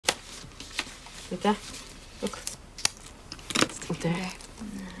Like that. Look. Up there.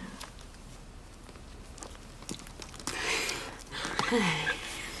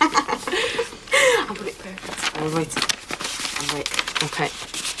 I'll put it perfect. All right. All right. Okay.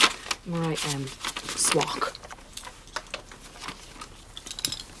 All right. Swalk.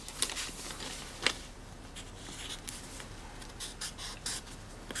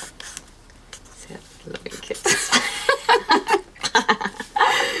 See that lovely kiss.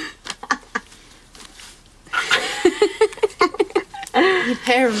 You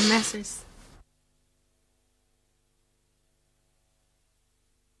pair of messers.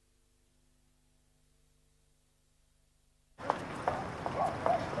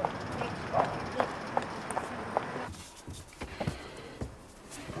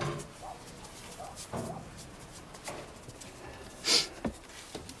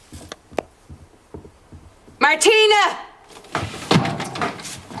 Martina!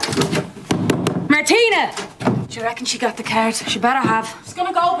 Martina! Do you reckon she got the card? She better have. She's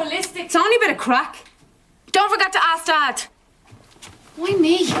gonna go ballistic. It's only a bit of crack. Don't forget to ask Dad. Why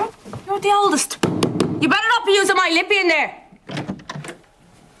me? You're the oldest. You better not be using my lippy in there.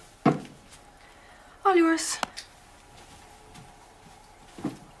 All yours.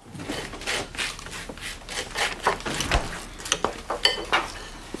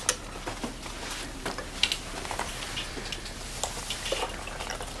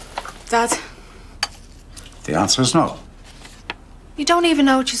 Dad. The answer is no. You don't even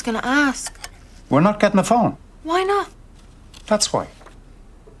know what she's gonna ask. We're not getting the phone. Why not? That's why.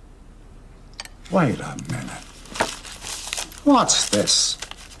 Wait a minute. What's this?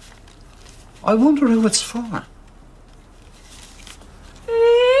 I wonder who it's for.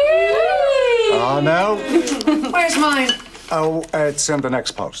 Oh, no. Where's mine? Oh, it's in the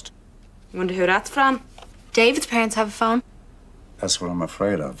next post. Wonder who that's from? David's parents have a phone. That's what I'm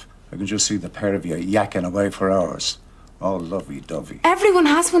afraid of. I can just see the pair of you yakking away for hours. All lovey-dovey. Everyone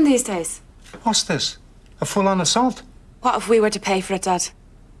has one these days. What's this? A full-on assault? What if we were to pay for it, Dad?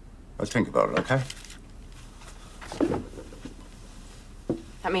 I'll think about it, okay?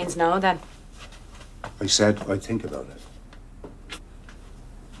 That means no, then. I said I'd think about it.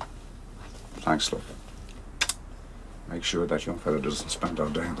 Thanks, love. Make sure that young fella doesn't spend all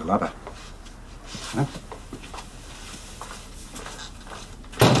day in the ladder. Huh?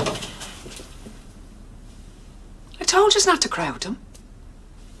 I told you not to crowd him.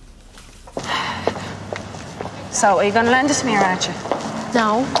 So, are you going to lend it to me or aren't you?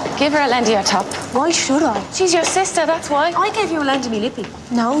 No. Give her a lend of your top. Why should I? She's your sister, that's why. I gave you a lend of me lippy.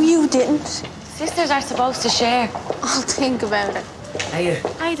 No, you didn't. Sisters are supposed to share. I'll think about it. Hiya.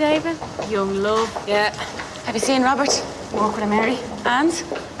 Hi, David. Young love. Yeah. Have you seen Robert? Walk with a Mary. And?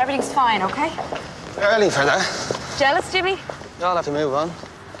 Everything's fine, okay? Early for that. Jealous, Jimmy? I'll have to move on.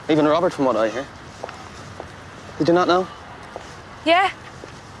 Even Robert, from what I hear. Did you not know? Yeah.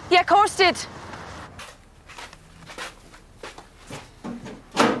 Yeah, of course did.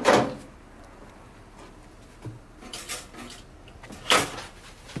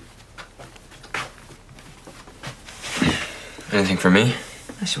 Anything for me?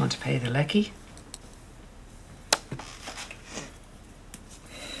 Unless you want to pay the lecky.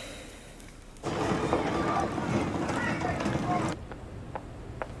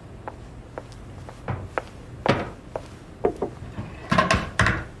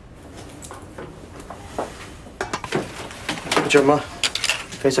 What's your ma?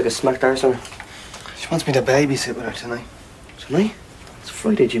 Face like a smacked arse on her. She wants me to babysit with her tonight. Tonight? It's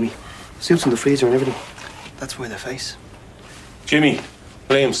Friday, Jimmy. Suits in the freezer and everything. That's why the face. Jimmy,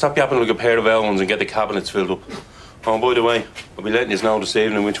 Liam, stop yapping like a pair of elves and get the cabinets filled up. Oh, by the way, I'll be letting you know this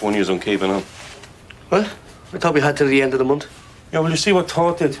evening which one you're keeping on. What? I thought we had till the end of the month. Yeah, well, you see what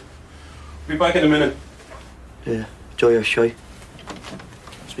Todd did. Be back in a minute. Yeah, joy or shy.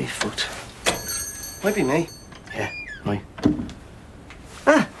 It's me fucked. Might be me. Yeah, right.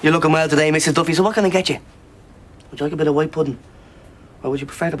 Ah, you're looking well today, Mrs. Duffy, so what can I get you? Would you like a bit of white pudding? Or would you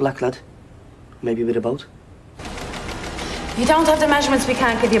prefer the black lad? Maybe a bit of both? If you don't have the measurements, we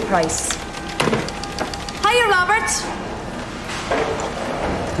can't give you a price. Hiya, Robert.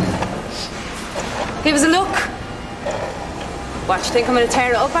 Give us a look. What, you think I'm going to tear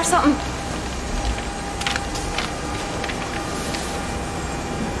it up or something?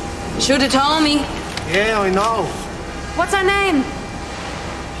 You should have told me. Yeah, I know. What's her name?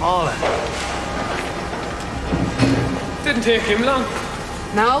 Paula. Didn't take him long.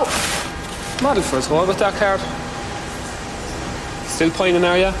 No. Model for us, what about that card? Still pining,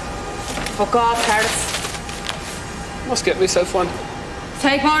 are ya? Fuck off, carrots. Must get myself one.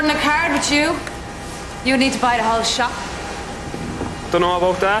 Take more than a card with you. You need to buy the whole shop. Don't know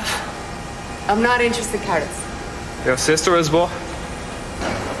about that. I'm not interested in carrots. Your sister is, what?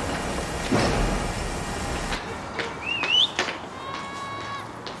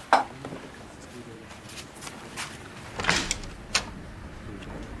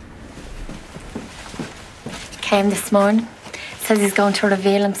 Came this morning. Says he's going to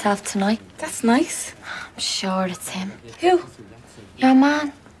reveal himself tonight. That's nice. I'm sure it's him. Who? Your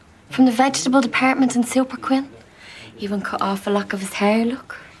man. From the vegetable department in Super Quinn. Even cut off a lock of his hair,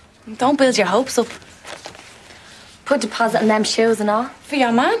 look. Don't build your hopes up. Put deposit on them shoes and all. For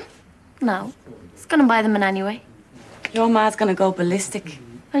your man? No. He's gonna buy them in anyway. Your man's gonna go ballistic.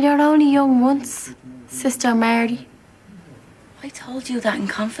 Well, you're only young once, Sister Mary. I told you that in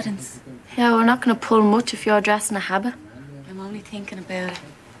confidence. Yeah, we're not gonna pull much if you're dressing a habit. I'm only thinking about it.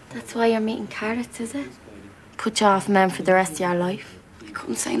 That's why you're meeting carrots, is it? Put you off men for the rest of your life. I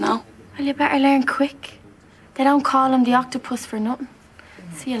couldn't say no. Well, you better learn quick. They don't call him the octopus for nothing.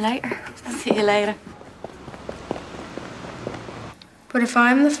 See you later. See you later. But if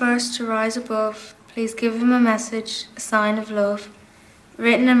I'm the first to rise above, please give him a message, a sign of love.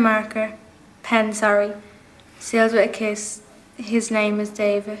 Written in marker, pen, sorry, sealed with a kiss. His name is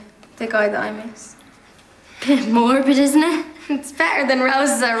David, the guy that I miss. Bit morbid, isn't it? It's better than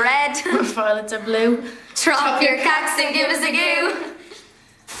roses are red. Violets are blue. Drop your cacks and give us a goo.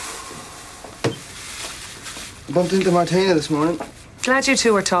 I bumped into Martina this morning. Glad you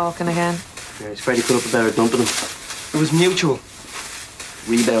two were talking again. Yeah, he's Freddie put up a better dumping him. It was mutual.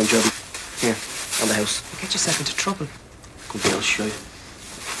 Rebound job. Here, on the house. Get yourself into trouble. Could be else shy.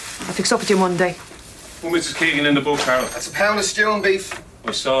 I'll fix up with you Monday. Oh, Mrs. Keegan in the book, Carol. That's a pound of stew and beef.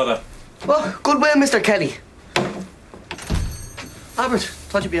 I saw that. Well, goodwill, Mr. Kelly. Albert,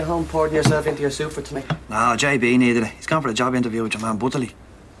 thought you'd be at home pouring yourself into your soup for tonight. No, JB needed it. He's gone for a job interview with your man Butterley.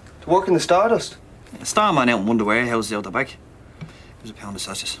 To work in the Stardust? A starman out in one of the warehouses out the back. Here's a pound of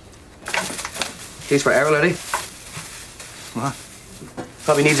sausages. He's for Errol, are they? What?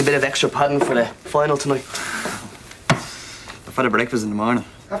 Probably needs a bit of extra padding for the final tonight. I've had a breakfast in the morning.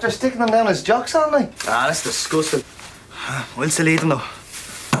 After sticking them down as jocks all night? Ah, that's disgusting. We'll still eat them though.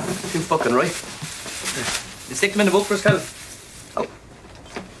 Too fucking right. You stick them in the book for us, Calvin? Oh.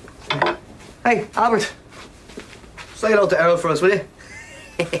 Hey, Albert. Say hello to Errol for us, will you?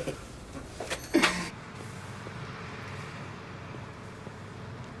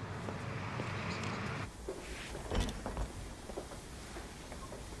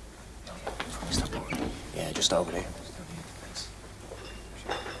 Yeah, just over there.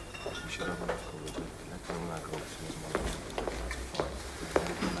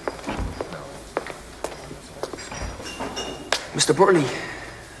 Mr. Burley.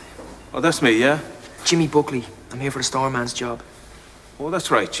 Oh, that's me, yeah? Jimmy Buckley. I'm here for the storeman's job. Oh,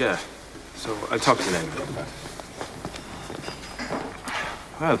 that's right, yeah. So I'll talk to you later.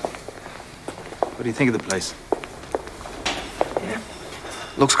 Well, what do you think of the place? Yeah.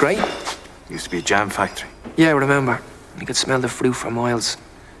 Looks great. Used to be a jam factory. Yeah, I remember. You could smell the fruit for miles.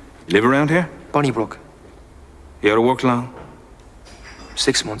 You live around here? Bonnybrook. You out of work long?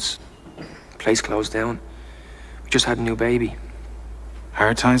 6 months. Place closed down. We just had a new baby.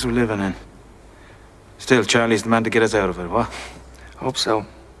 Hard times we're living in. Still, Charlie's the man to get us out of it, what? Hope so.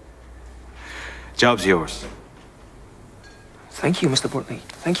 Job's yours. Thank you, Mr. Burley.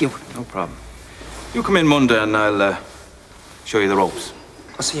 Thank you. No problem. You come in Monday and I'll show you the ropes.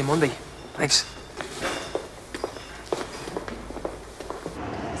 I'll see you Monday. Thanks.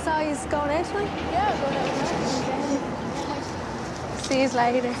 So he's going out tonight? Yeah, we're going out. See you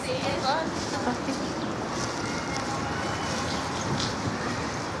later. See you.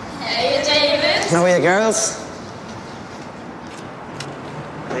 Hey, David. How are you, girls?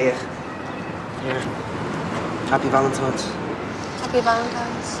 Hiya. Here. Happy Valentine's. Happy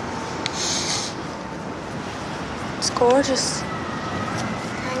Valentine's. It's gorgeous.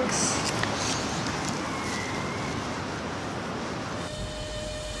 Thanks.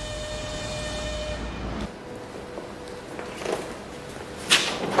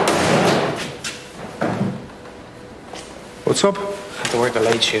 What's up? I have to work a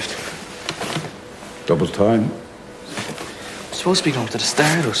late shift. Double time. I'm supposed to be going to the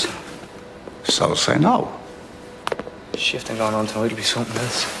Stardust. So say no. Shifting going on tonight will be something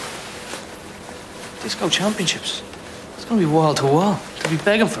else. Disco Championships. It's going to be wall to wall. They'll be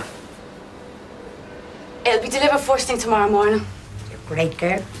begging for it. It'll be delivered first thing tomorrow morning. You're a great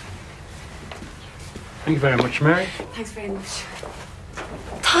girl. Thank you very much, Mary. Thanks very much.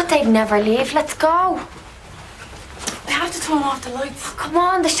 Thought they'd never leave. Let's go. I have to turn off the lights. Come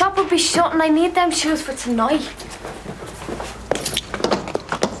on, the shop will be shut and I need them shoes for tonight.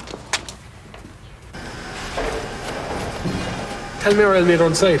 Tell me where I'll meet her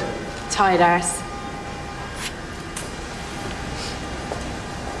on site. Tired arse.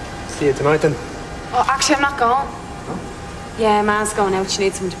 See you tonight then. Oh, actually, I'm not going. Yeah, Ma's going out. She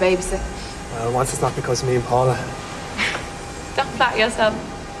needs someone to babysit. Well, once it's not because of me and Paula. Don't flatter yourself.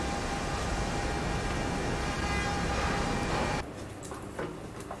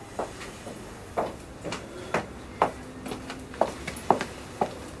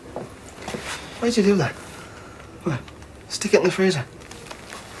 Why'd you do that? What? Stick it in the freezer.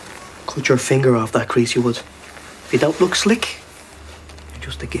 Cut your finger off that crease, you would. If you don't look slick, you're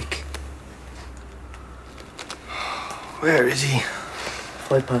just a geek. Where is he?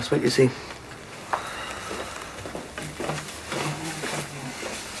 5 past, wait, you see.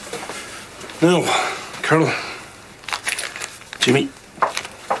 No, Colonel. Jimmy.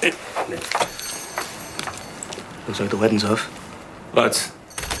 Looks like the wedding's off. Lads.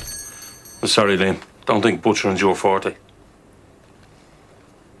 I'm sorry, Liam. Don't think butchering's your forte.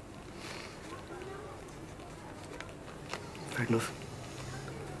 Fair enough.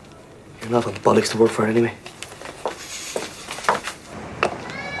 You're enough of bollocks to work for anyway.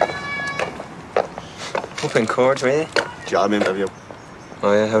 Up in court, were you? Job interview.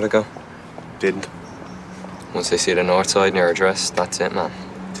 Oh yeah, how'd it go? Didn't. Once they see the north side in your address, that's it, man.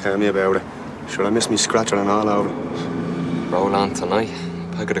 Tell me about it. Sure, I miss me scratcher and all over. Roll on tonight.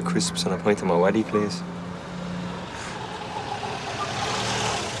 Packet of crisps and a pint of my weddy, please.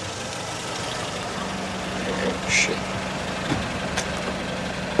 Shit.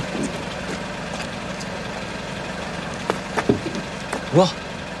 What?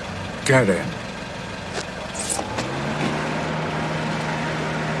 Get in.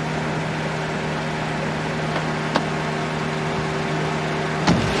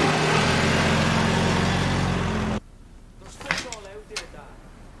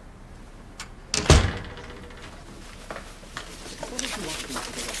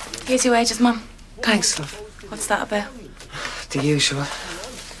 Here's your wages, Mum. Thanks, love. What's that about? The usual.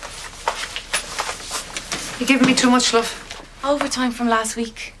 You giving me too much, love? Overtime from last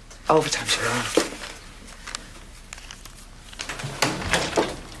week. Overtime, sure.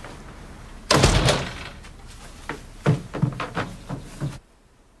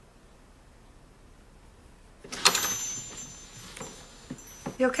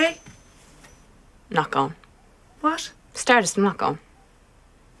 You okay? Not going. What? Stardust, I'm not going.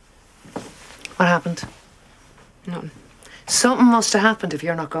 What happened? Nothing. Something must have happened if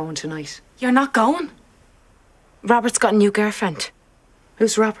you're not going tonight. You're not going? Robert's got a new girlfriend.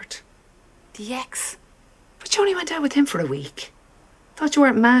 Who's Robert? The ex. But you only went out with him for a week. Thought you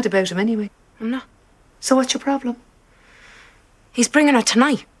weren't mad about him anyway. I'm not. So what's your problem? He's bringing her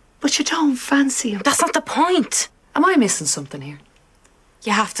tonight. But you don't fancy him. That's not the point. Am I missing something here?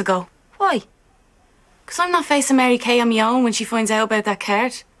 You have to go. Why? Because I'm not facing Mary Kay on my own when she finds out about that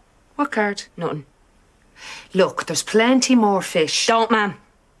card. What card? Nothing. Look, there's plenty more fish. Don't, ma'am.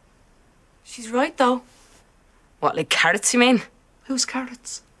 She's right, though. What, like carrots, you mean? Who's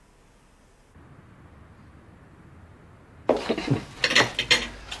carrots?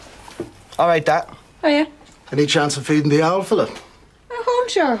 All right, Dad. Oh, yeah? Any chance of feeding the owl fella?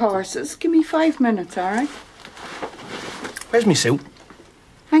 Hold your horses. Give me 5 minutes, all right? Where's me suit?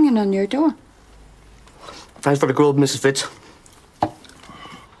 Hanging on your door. Thanks for the grub, Mrs. Fitz.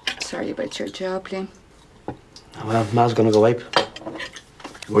 Sorry about your job, Liam. Oh, well, Ma's gonna go wipe.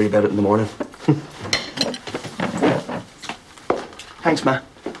 Worry about it in the morning. Thanks, Ma.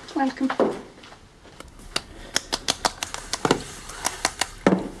 Welcome.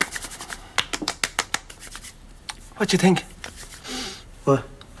 What do you think? What?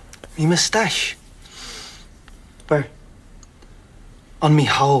 Me moustache. Where? On me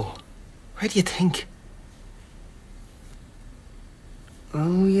hole. Where do you think?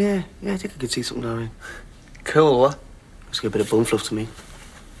 Oh, yeah. Yeah, I think I could see something alright. Cool, what? Looks like a bit of bum fluff to me.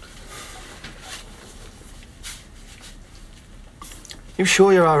 You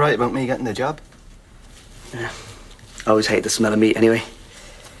sure you're all right about me getting the job? Yeah. I always hate the smell of meat anyway.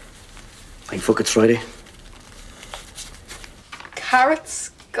 Like, fuck, it's Friday.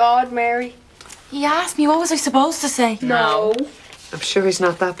 Carrots? God, Mary. He asked me, what was I supposed to say? No. I'm sure he's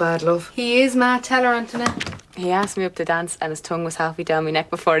not that bad, love. He is, Ma. Tell her, Antoinette. He asked me up to dance and his tongue was halfway down my neck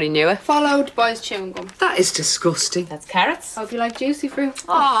before he knew it. Followed by his chewing gum. That is disgusting. That's carrots. Hope you like juicy fruit.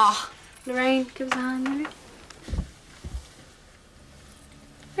 Ah, Lorraine, give us a hand, will you?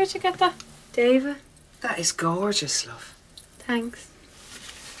 where'd you get that? David. That is gorgeous, love. Thanks.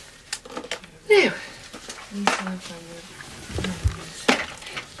 Now. I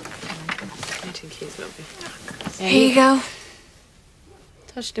think he's lovely. Here you go.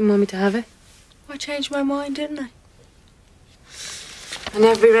 Thought you didn't want me to have it. I changed my mind, didn't I? I'll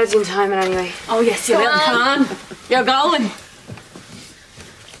never be ready in time anyway. Oh, yes, you will. Come on. You're going.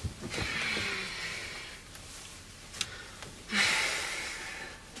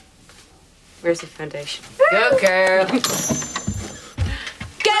 Where's the foundation? Good girl.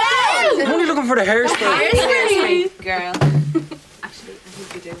 Get out! I'm only looking for the hairspray. Hairspray, girl. Actually, I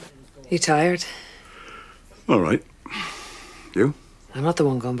think we do. You tired? All right. You? I'm not the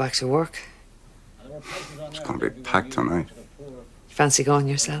one going back to work. It's going to be packed tonight. Fancy going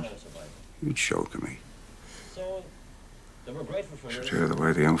yourself? You'd joking me. Should hear the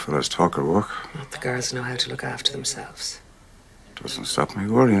way the young fellas talk or work. Not the girls know how to look after themselves. Doesn't stop me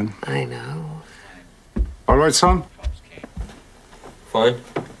worrying. I know. All right, son? Fine.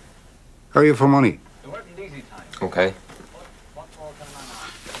 How are you for money? Okay.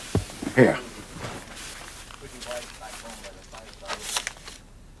 Here.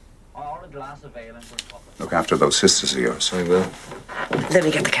 Look after those sisters of yours. I will. Let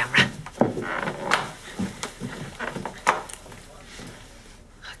me get the camera.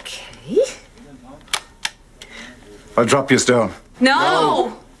 Okay. I'll drop you down.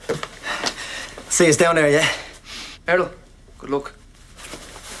 No! See us down there, yeah? Errol, good luck.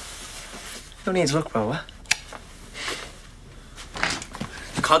 No need to look, bro, what?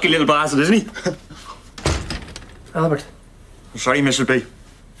 Cocky little bastard, isn't he? Albert. I'm sorry, Mr. B.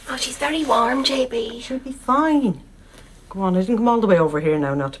 Oh, she's very warm, JB. She'll be fine. Come on, I didn't come all the way over here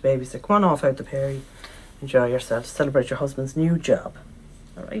now not to babysit. Come on off out the Perry. Enjoy yourself. Celebrate your husband's new job.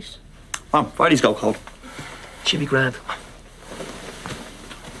 All right? Mom, Friday's go cold. She'll be grand.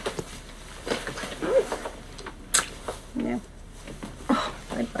 Yeah. Oh,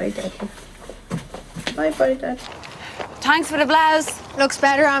 bye-bye, Daddy. Bye-bye, Dad. Thanks for the blouse. Looks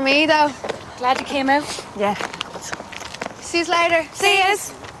better on me, though. Glad you came out. Yeah. See you later. See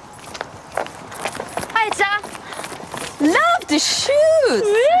yous. Hi, Sam. Love the shoes.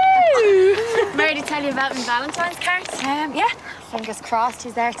 Mary, did tell you about my Valentine's cards? Yeah. Fingers crossed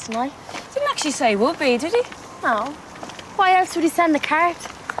he's there tonight. Didn't actually say he would be, did he? No. Why else would he send the card?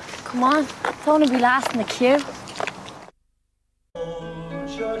 Come on, don't want to be last in the queue.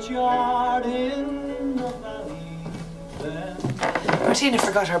 Martina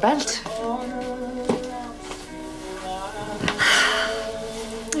forgot her belt.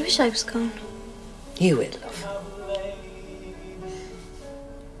 I wish I was gone. You will, love.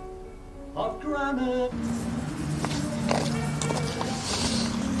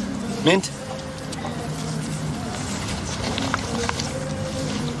 Mint.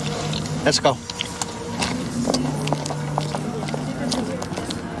 Let's go.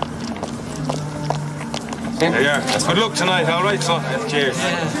 There you are. Good luck tonight, all right, son? Cheers.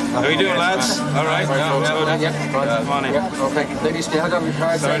 How are you doing, lads? All right? Good morning. Okay. Ladies, do you have your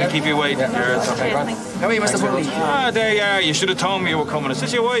cards? Sorry to keep you waiting. How are you, Mr. Buckley? Ah, there you are. You should have told me you were coming. Is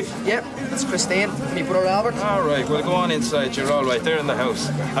this your wife? Yep, it's Christine. Me brother Albert. All right, well, go on inside. You're all right. They're in the house.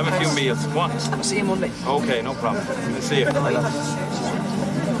 Have a few meals. Go on. I'll see you Monday. Okay, no problem. I'll see you.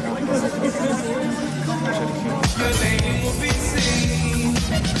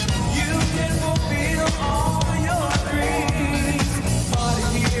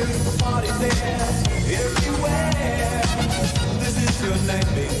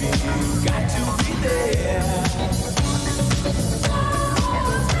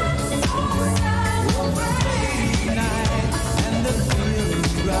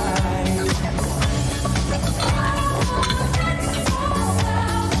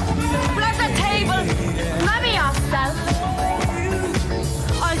 Grab that table. Let me off, Sal.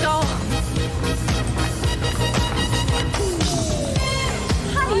 I'll go.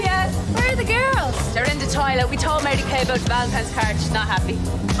 Hiya. Where are the girls? They're in the toilet. We told Mary Kay about the Valentine's card. She's not happy.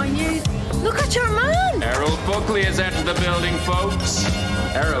 I knew. Look at your man. Errol Buckley has entered the building, folks.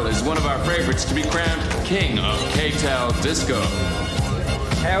 Errol is one of our favorites to be crowned king of K-Tel Disco.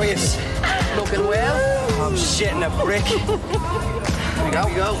 How are you? Looking well? I'm shitting a brick. Here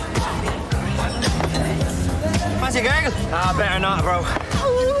we go. Fancy a gargle? Ah, better not, bro.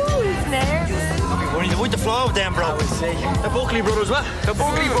 Ooh, he's nervous. We're in the wood to flow with them, bro. The Buckley brothers, what? The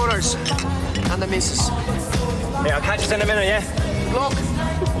Buckley brothers. And the missus. Yeah, I'll catch us in a minute, yeah? Look.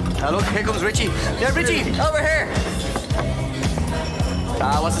 Look, here comes Richie. Yeah, Richie, over here.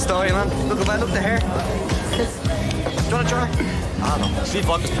 Ah, what's the story, man? Look at the hair. Do you want to try? Ah, no. Sleep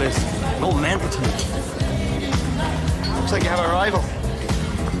on this place. No mental to me. Looks like you have a rival.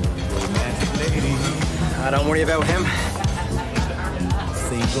 Don't worry about him.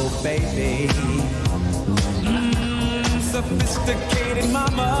 Single baby. Sophisticated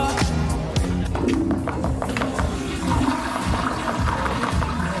mama.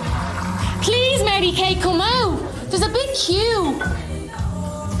 Please, Mary Kay, come out. There's a big queue.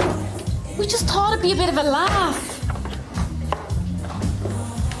 We just thought it'd be a bit of a laugh.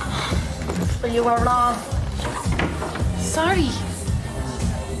 Well, you were wrong. Sorry.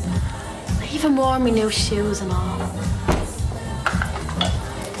 I even wore my new shoes and all.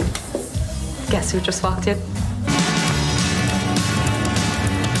 Guess who just walked in?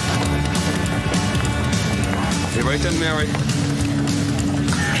 You right then, Mary?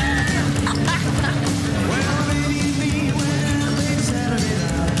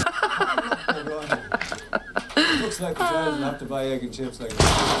 Looks like the child will have to buy egg and chips like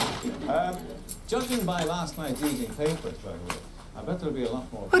that. Judging by last night's evening papers, by the way, I bet there'll be a lot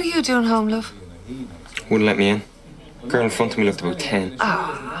more. What are you doing home, love? Wouldn't let me in. Girl in front of me looked about 10.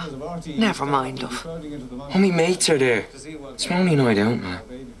 Ah, never mind, love. All my mates are there. It's my only night out, man.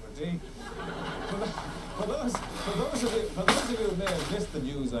 For those of you who may have missed the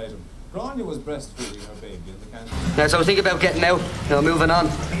news item, Grania was breastfeeding her baby in the canteen. Yeah, so I think about getting out, moving on.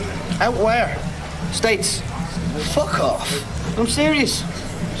 Out where? States. Fuck off. I'm serious.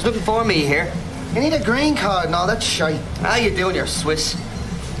 There's nothing for me here. You need a green card and all that shite. How you doing, you're Swiss?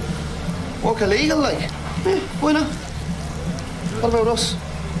 Work illegal, like. Yeah, why not? What about us?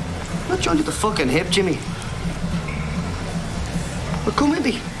 Not joined at the fucking hip, Jimmy. Well, come with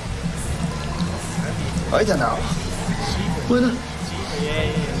me. I don't know. Why not?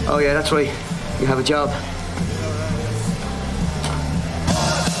 Oh, yeah, that's right. You have a job.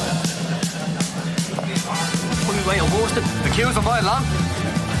 Put me away and worsted. Accused of violent law.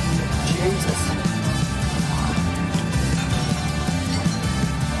 Jesus.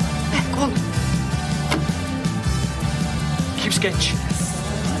 Go on. Keep sketch.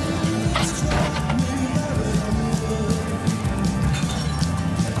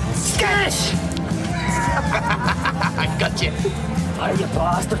 Sketch! I got you. Oh, you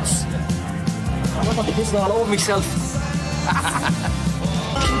bastards. I'm not pissing all over myself.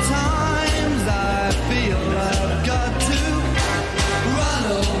 Sometimes I feel I've got to run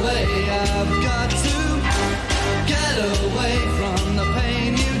away. I've got to get away from the pain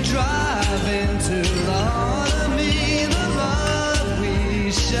you drive into the heart of me. The love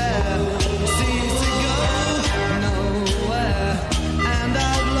we share seems to go nowhere, and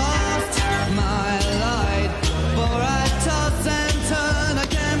I've lost my light. For I toss and turn, I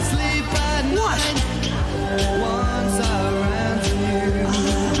can't sleep at night. Once I ran to you,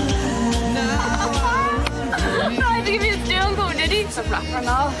 now I had to give you a stone go, did he? A rapper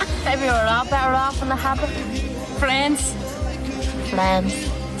now. Maybe we're all better off in the habit. Friends. Friends.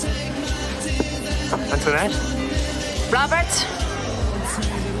 Antoinette? Robert.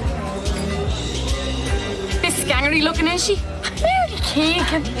 Bit scangery looking, is she? Really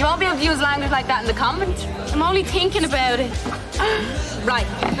thinking. You won't be able to use language like that in the convent. I'm only thinking about it. Right,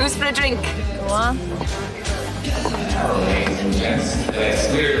 who's for a drink? Go on. Ladies and gents, let's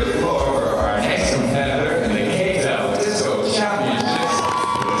clear the floor for our next competitor in the K-Tel Disco Championships.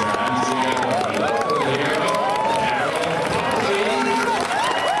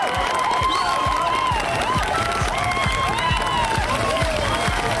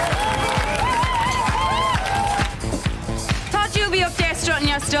 Thought you'd be up there strutting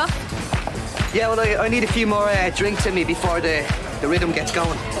your stuff. Yeah, well, I need a few more drinks in me before the rhythm gets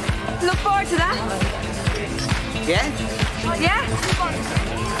going. Look forward to that. Yeah? Yeah?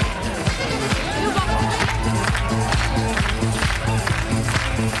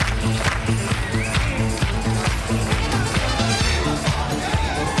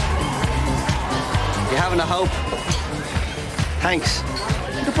 You having a hope? Thanks.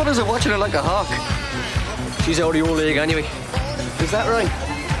 The brothers are watching her like a hawk. She's out of your league anyway. Is that right?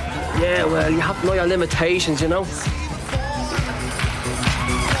 Yeah, well, you have to know your limitations, you know?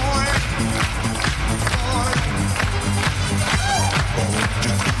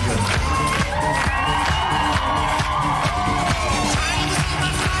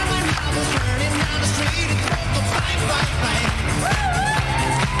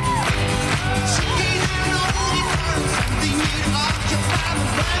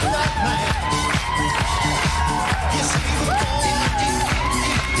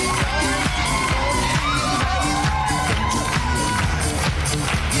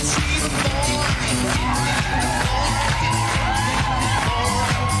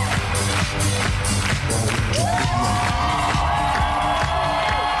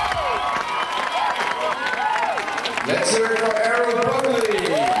 Let's hear it for Errol Buckley.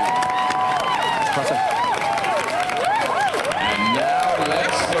 And now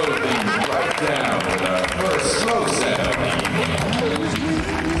let's slow things right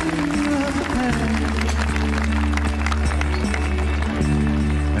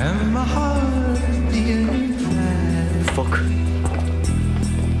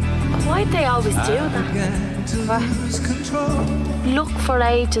They always do that. What? Look for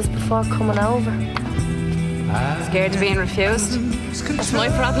ages before coming over. Scared of being refused? That's my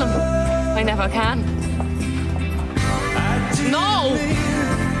problem. I never can. No!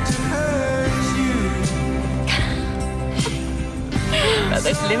 Well,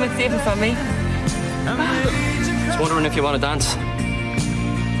 there's limits even for me. Just wondering if you want to dance.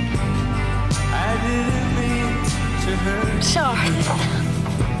 Sure.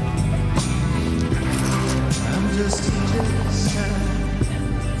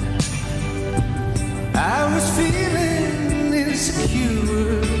 I was feeling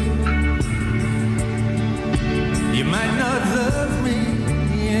insecure. You might not love me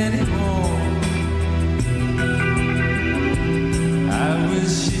anymore. I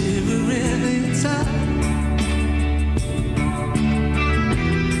was shivering inside.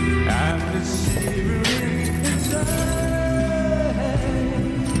 I was shivering inside.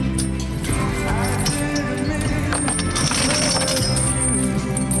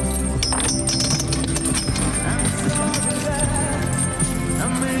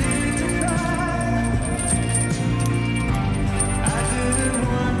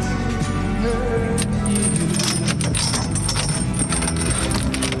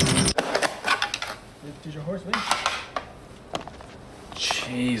 Did your horse win?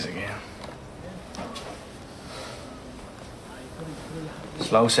 Jeez again.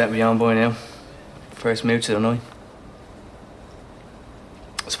 Slow set me on boy now. First mooch of the night.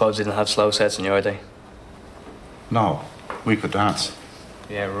 I suppose you didn't have slow sets in your day. No, we could dance.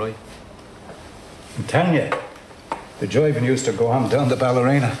 Yeah, right. I'm telling you, the driving used to go on down the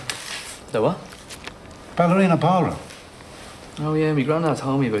ballerina. The what? Ballerina ballroom. Oh yeah, my granddad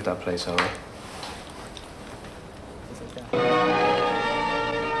told me about that place, alright.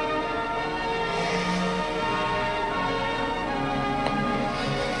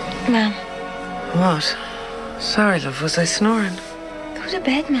 Ma'am. What? Sorry, love, was I snoring? Go to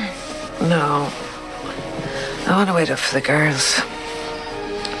bed, man. No. I want to wait up for the girls.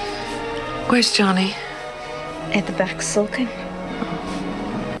 Where's Johnny? At the back sulking.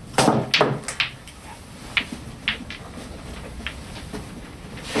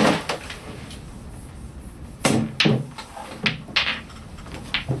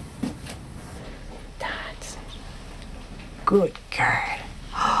 Good girl.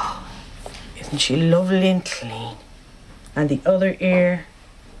 Oh, isn't she lovely and clean? And the other ear.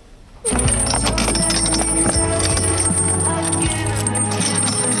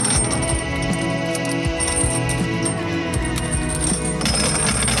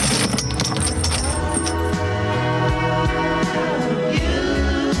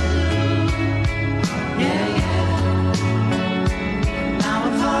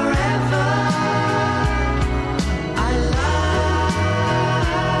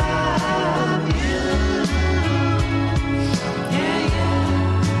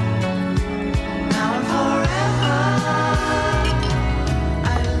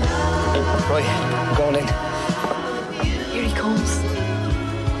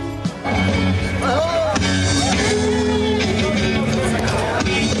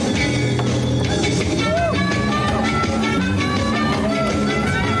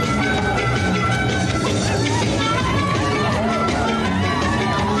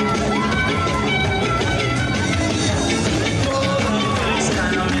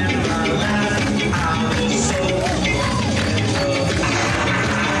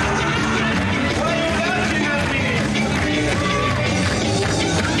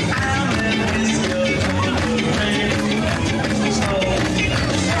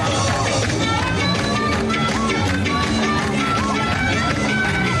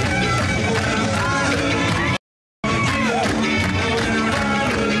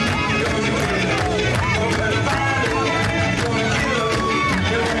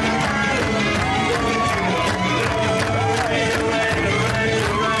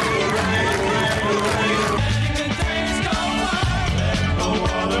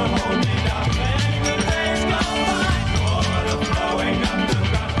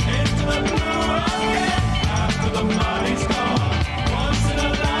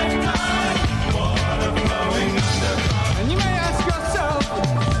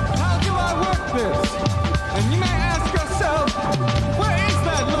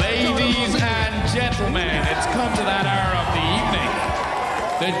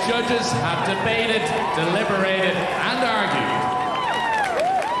 The judges have debated, deliberated, and argued.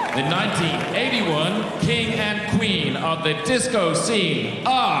 The 1981 King and Queen of the disco scene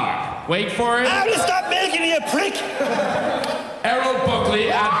are, wait for it. How do you stop making me a prick? Errol Buckley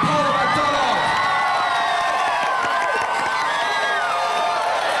and Paul McDonald.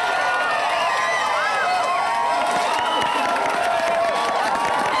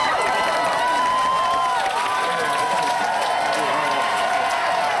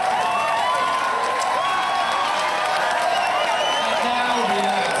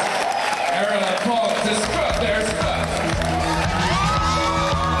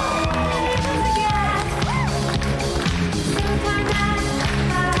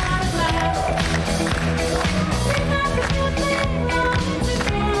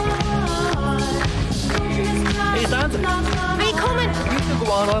 Are you coming? You can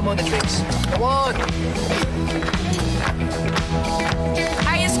go on, I'm on the drinks. Go on.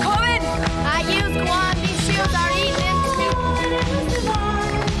 Are you coming? Are you go on? These shoes are eating into me.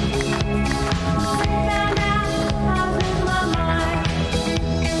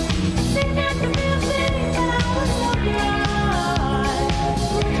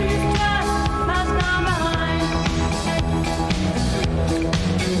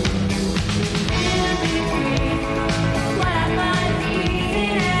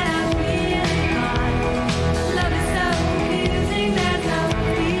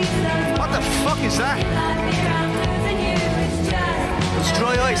 What the fuck is that? It's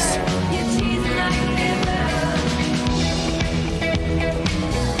dry ice.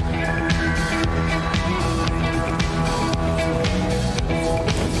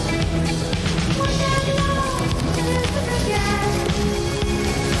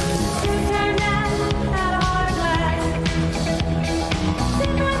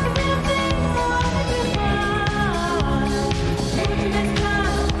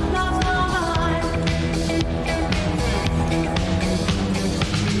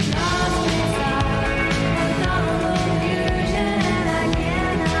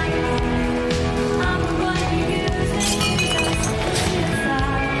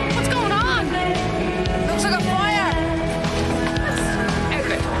 What's going on? Looks like a fire.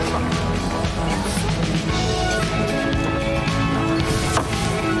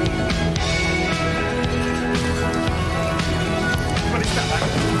 What is that, man?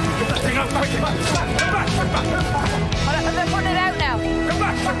 Get that thing up, quick! Come back! They're putting it out now. Come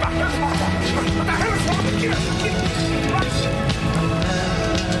back! What the hell is wrong with you? Doesn't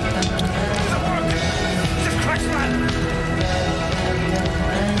work! Just cracks, man!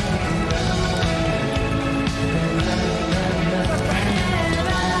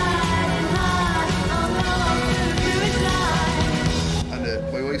 And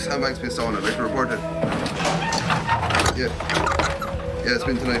my wife's handbag's been stolen. I'd like to report it. Yeah, it's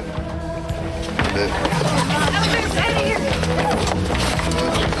been tonight.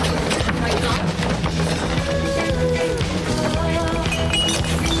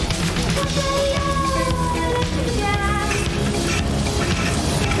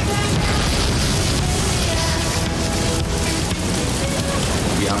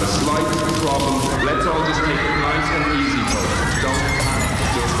 We have a slight problem. Let's all just take it nice and easy, folks. Don't panic.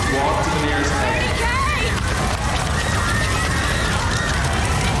 Just walk to the nearest exit.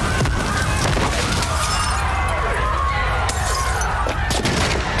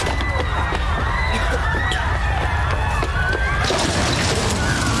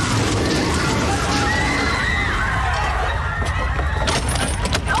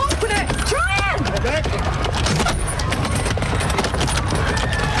 Open it! Try it!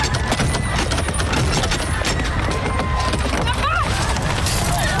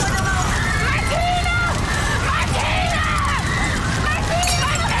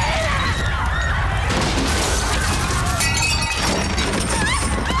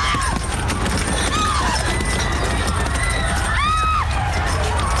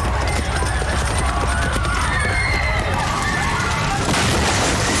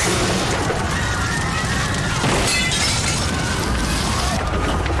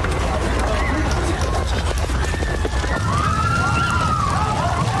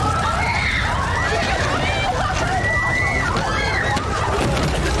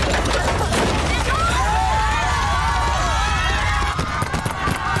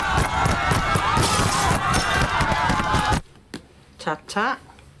 Ta-ta.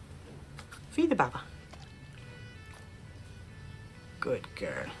 Feed the baba. Good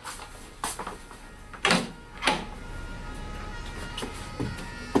girl.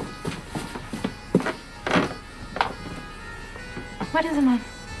 What is it, man?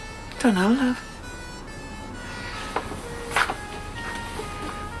 Don't know, love.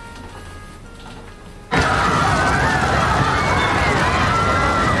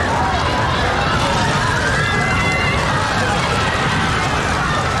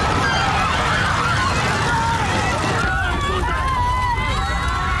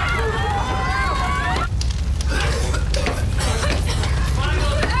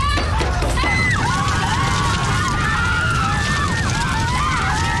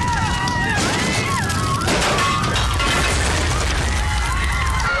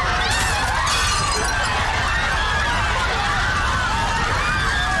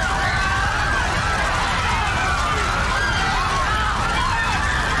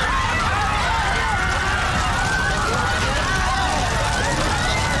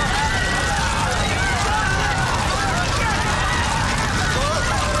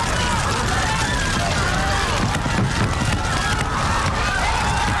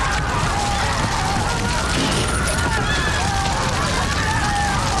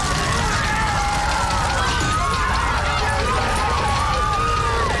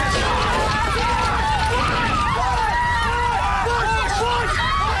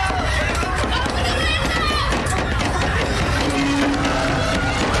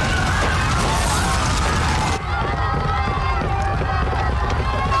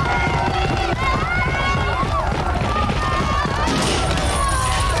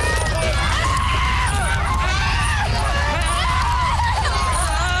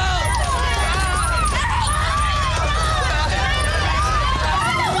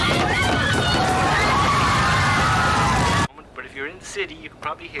 city, you can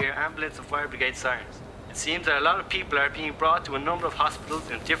probably hear ambulance and fire brigade sirens. It seems that a lot of people are being brought to a number of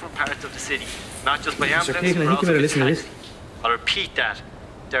hospitals in different parts of the city, not just by ambulance, Mr. Keegan, I but think you also better with listen to this. taxi. I'll repeat that.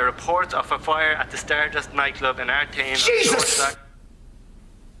 There are reports of a fire at the Stardust nightclub in Artane. Jesus!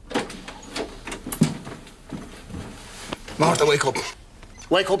 Martha, wake up.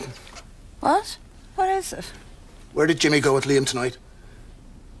 Wake up. What? What is it? Where did Jimmy go with Liam tonight?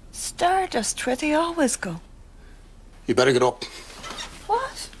 Stardust, where they always go. You better get up.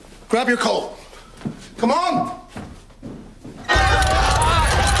 What? Grab your coat. Come on!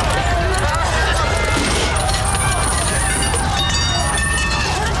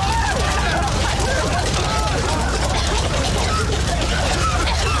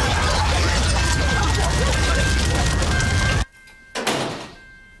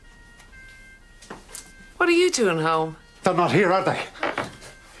 What are you doing home? They're not here, are they?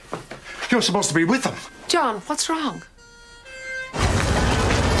 You're supposed to be with them. John, what's wrong?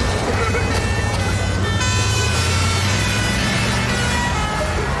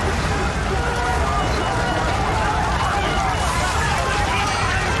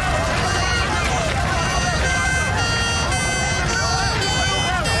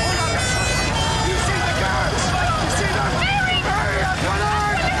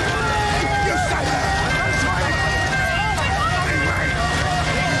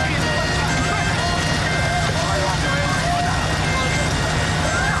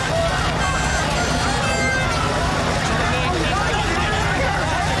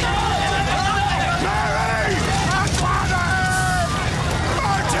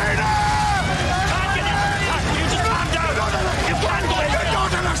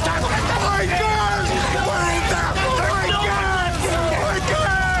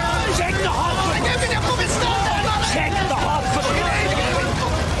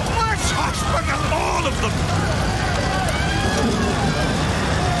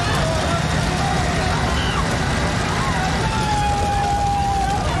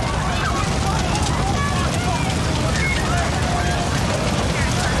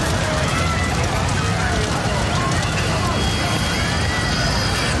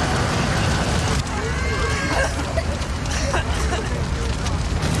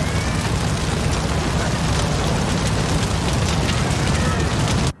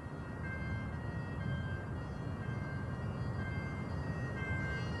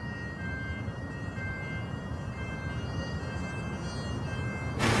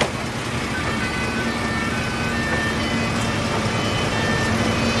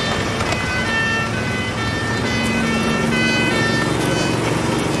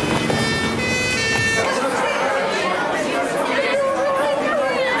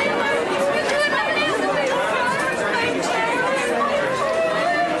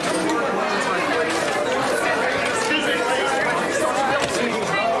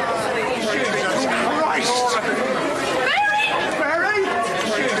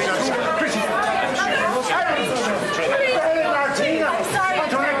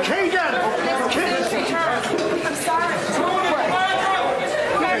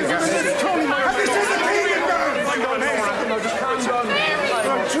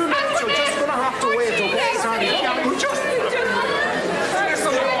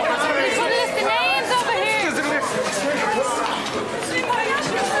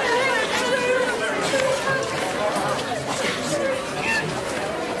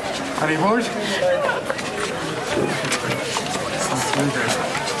 Any word?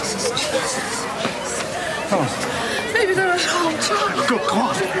 Oh. Maybe they're at home, John. Go, come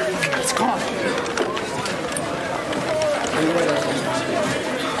on. Let's go on.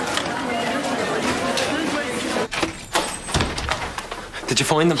 Did you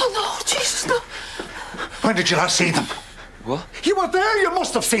find them? Oh, no, Jesus, no. When did you last see them? What? You were there. You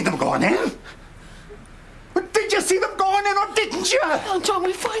must have seen them going in. But did you see them going in or didn't you? Oh, John,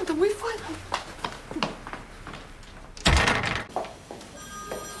 we'll find them. We'll find them.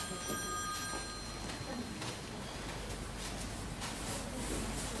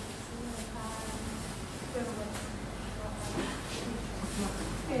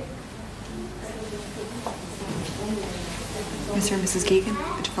 Mr. and Mrs. Keegan,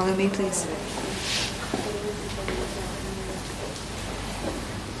 would you follow me, please?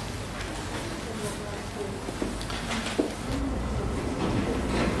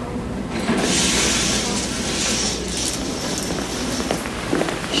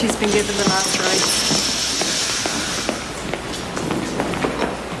 She's been given the last rites.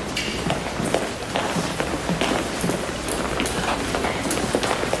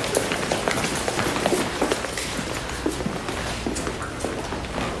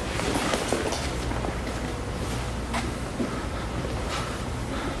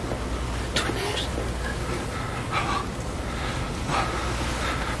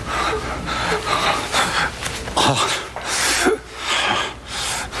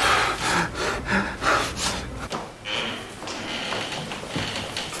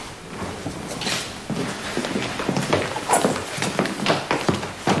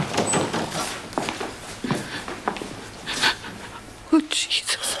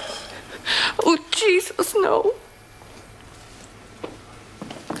 Oh, Jesus, no.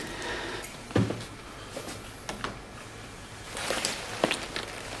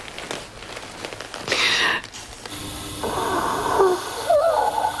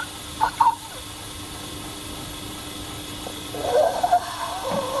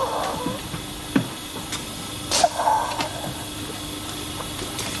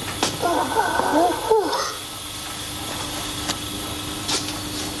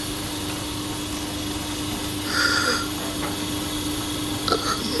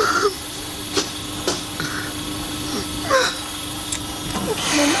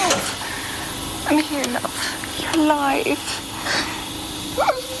 I'm here, love. You're alive.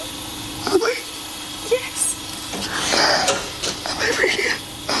 Am I? Yes. Am I really?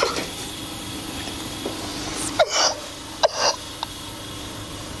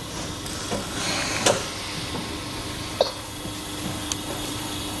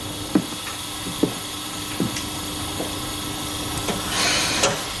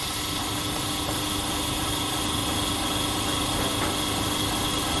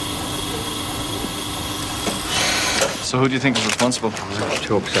 So who do you think is responsible?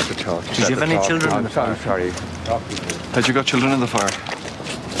 Too upset to talk. Did you have any children in the fire? I'm sorry. Had you got children in the fire?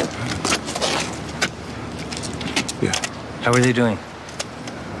 Yeah. How are they doing?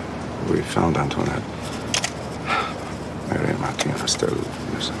 We found Antoinette. Mary and Martina are still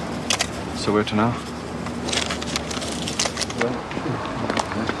missing. So where to now?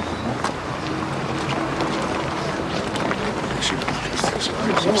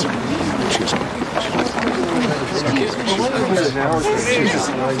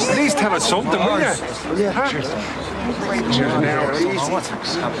 At least tell us something, will you?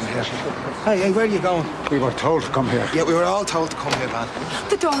 Hey, where are you going? We were told to come here. Yeah, we were all told to come here, man.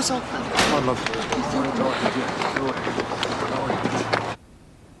 The door's open. Come on, love.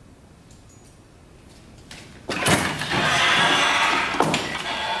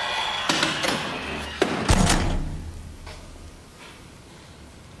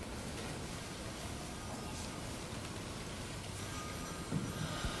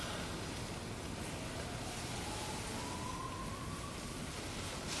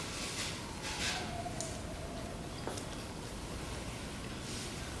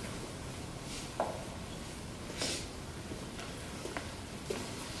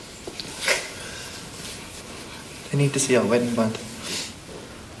 I need to see our wedding band.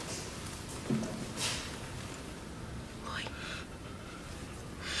 Why?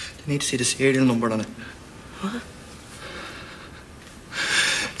 I need to see the serial number on it. What?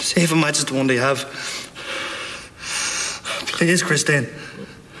 See if it matches the one they have. Please, Christine.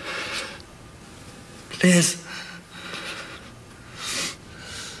 Please.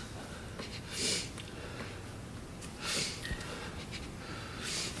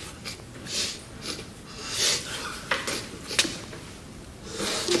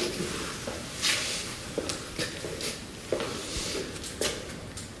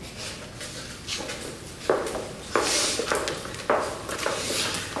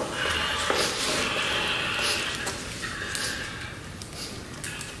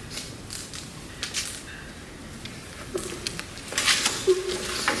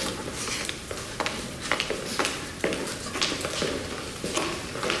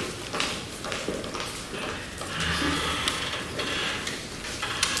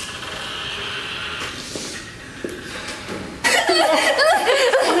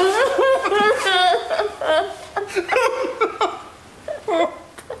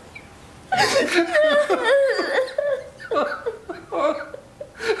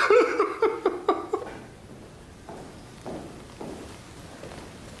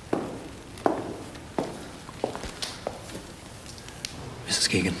 Mrs.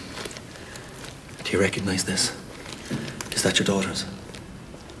 Keegan, do you recognize this? Is that your daughter's?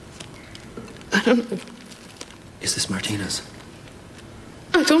 I don't know. Is this Martina's?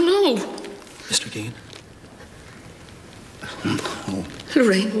 I don't know. Mr. Keegan? Oh,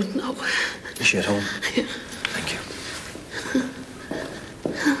 Lorraine would know. is she at home? Yeah. Thank you.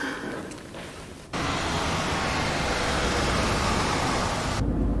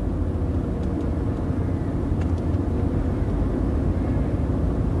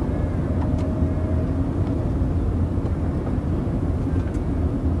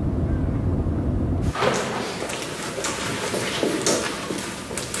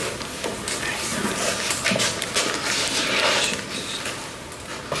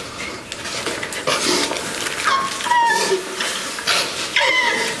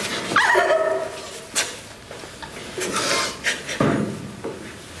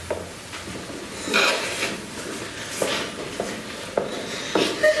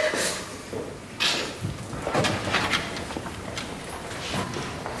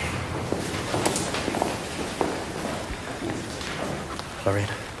 Lorraine.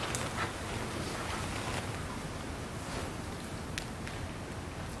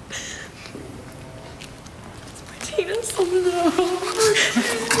 Martina, something wrong.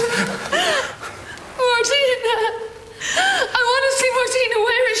 Martina! I want to see Martina.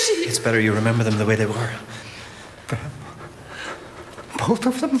 Where is she? It's better you remember them the way they were. Both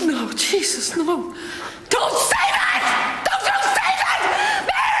of them? No, Jesus, no. Don't say that! Don't say that!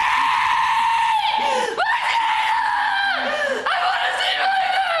 Mary! Martina! I want to see my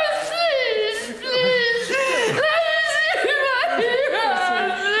nurse, please, please. Let me see my nurse.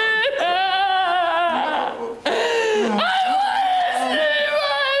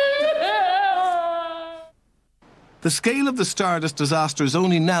 The scale of the Stardust disaster is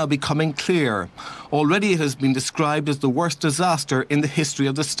only now becoming clear. Already it has been described as the worst disaster in the history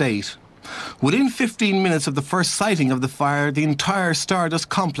of the state. Within 15 minutes of the first sighting of the fire, the entire Stardust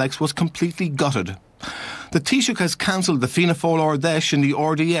complex was completely gutted. The Taoiseach has cancelled the Fianna Fáil Ordesh in the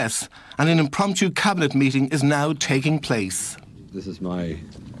RDS, and an impromptu cabinet meeting is now taking place. This is my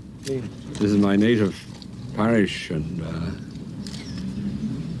native parish, and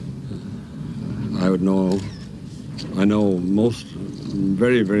I know most,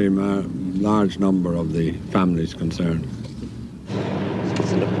 very large number of the families concerned.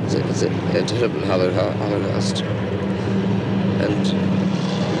 It's a terrible holocaust, and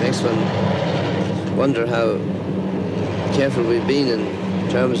it makes one wonder how careful we've been in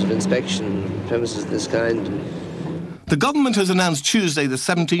terms of inspection of premises of this kind. The government has announced Tuesday, the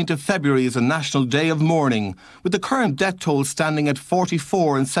 17th of February, as a national day of mourning. With the current death toll standing at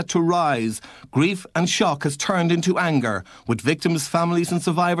 44 and set to rise, grief and shock has turned into anger, with victims, families and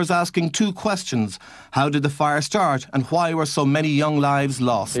survivors asking two questions. How did the fire start, and why were so many young lives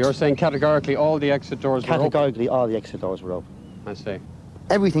lost? So you're saying categorically all the exit doors were open? Categorically all the exit doors were open. I see.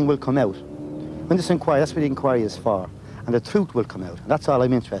 Everything will come out. When this inquiry, that's what the inquiry is for. And the truth will come out. And that's all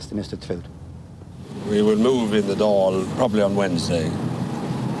I'm interested in, is the truth. We will move in the Dáil probably on Wednesday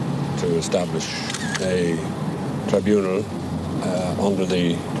to establish a tribunal under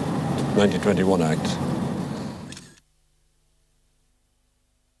the 1921 Act.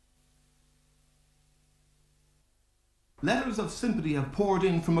 Letters of sympathy have poured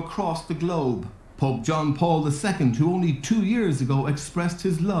in from across the globe. Pope John Paul II, who only 2 years ago expressed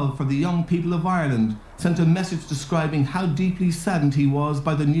his love for the young people of Ireland, sent a message describing how deeply saddened he was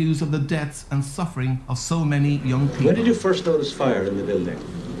by the news of the deaths and suffering of so many young people. When did you first notice fire in the building?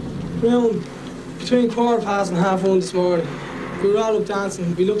 Around between 1:15 and 1:30 this morning. We were all up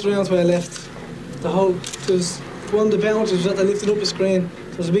dancing. We looked around where I left. There's one of the bouncers that I lifted up a screen.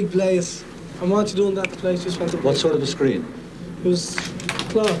 There was a big blaze. And once you done that, the place just went up. What sort of a screen? It was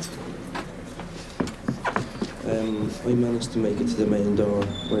cloth. I managed to make it to the main door,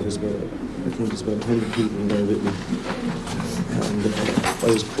 where there's about, I think there's about 100 people in there with me. And I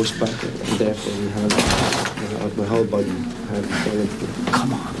was pushed back, and therefore my whole body had fell into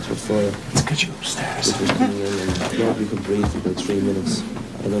a fire. Let's get you upstairs. It was coming in, and nobody could breathe for about 3 minutes.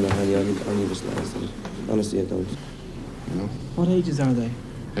 I don't know how any of us lasted. Honestly, I don't. No. What ages are they?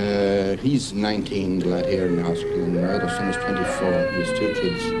 He's 19, the lad here in the hospital, and my other son is 24. He has 2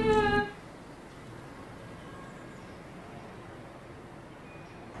 kids.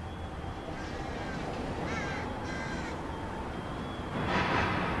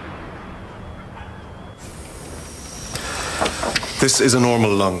 This is a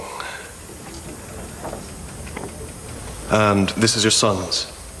normal lung. And this is your son's.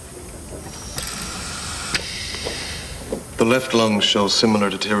 The left lung shows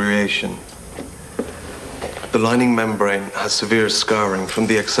similar deterioration. The lining membrane has severe scarring from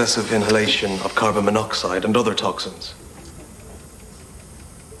the excessive inhalation of carbon monoxide and other toxins.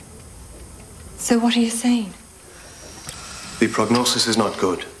 So what are you saying? The prognosis is not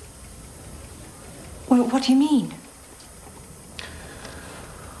good. Well, what do you mean?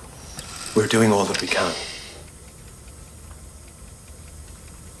 We're doing all that we can.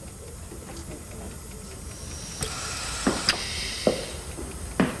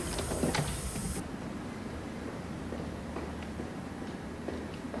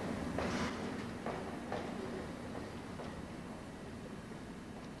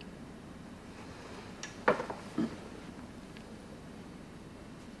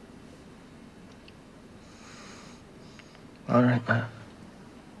 All right, man.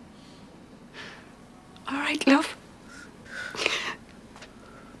 All right, love.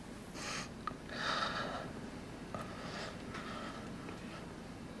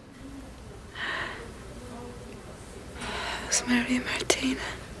 Who's Mary and Martina?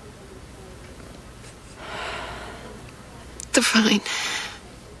 They're fine.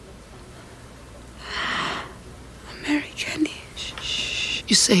 I'm Mary Kenny. Shh.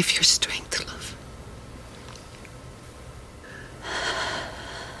 You save your strength, love.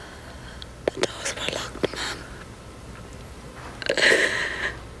 The doors were locked, Mum.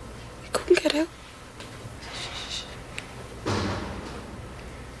 We couldn't get out.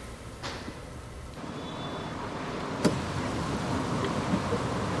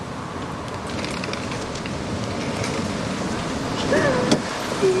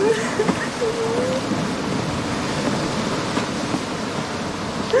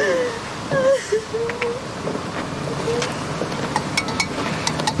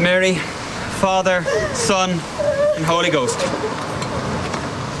 Mary, Father, Son, and Holy Ghost.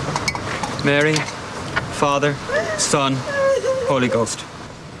 Mary, Father, Son, Holy Ghost.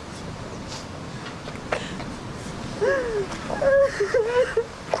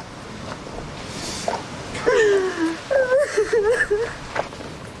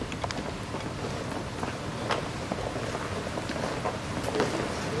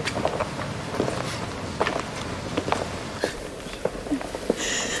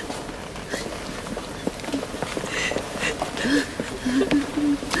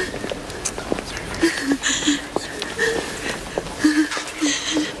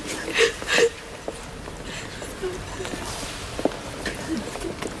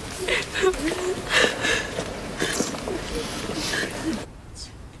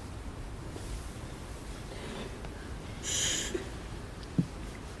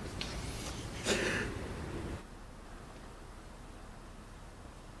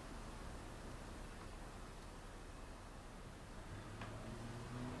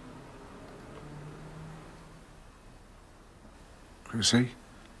 Chrissy?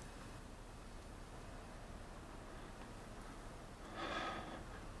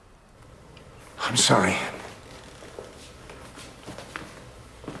 I'm sorry.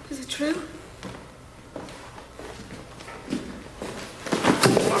 Is it true?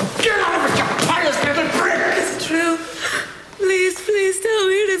 Get out of it, you pious little prick! Is it true? Please, please tell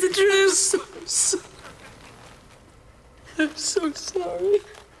me it isn't true. I'm so sorry.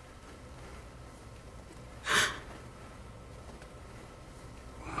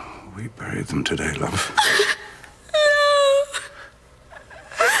 We buried them today, love. No,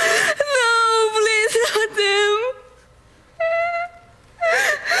 please, not them.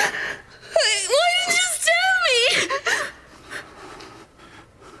 Why didn't you just tell me?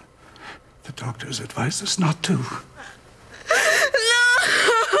 The doctors advised us not to.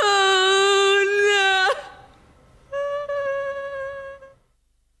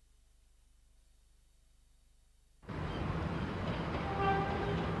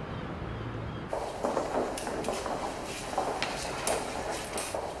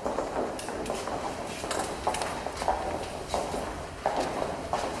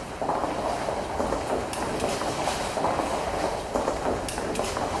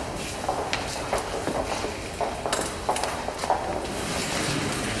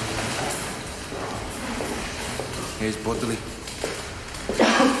 Here's Budley.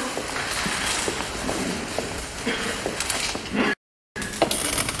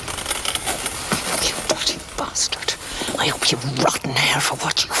 You dirty bastard. I hope you've rotten hair for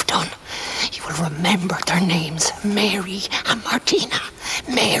what you've done. You will remember their names, Mary and Martina.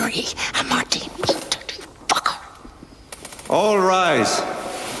 Mary and Martina, you dirty fucker. All rise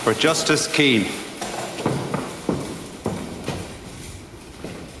for Justice Keane.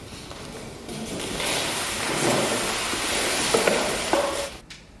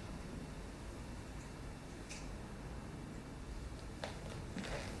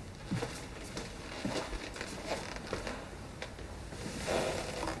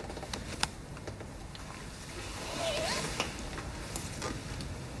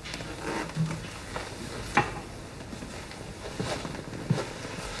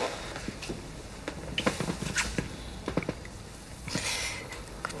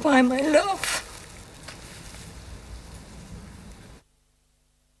 Goodbye, my love.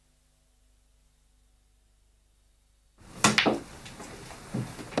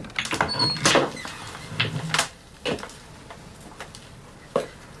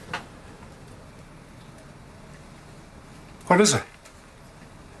 What is it?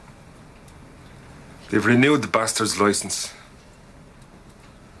 They've renewed the bastard's license.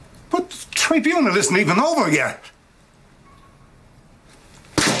 But the tribunal isn't even over yet.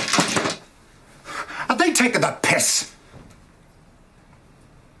 Are they taking the piss?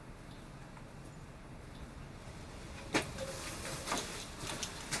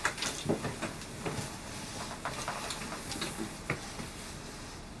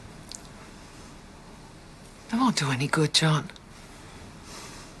 That won't do any good, John.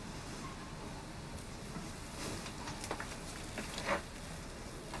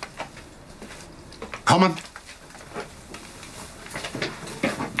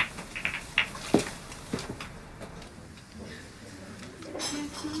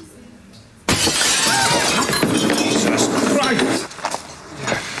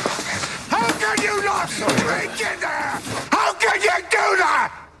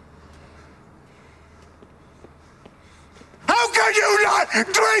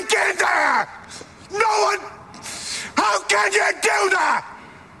 drink in there! No one... How can you do that?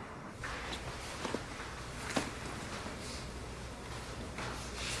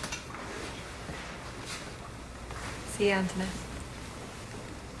 See you, Antoinette.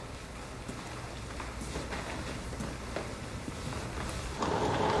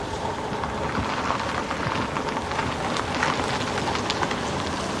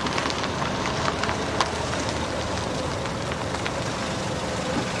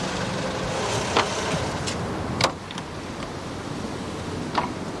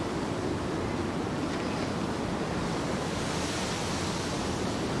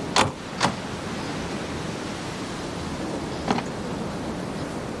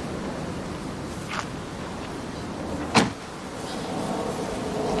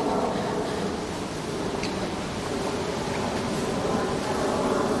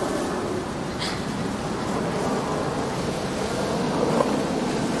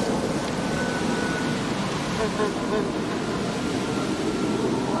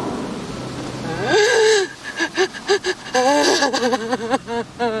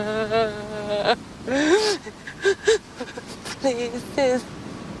 Please, sis.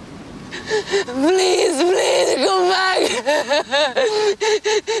 Please, come back.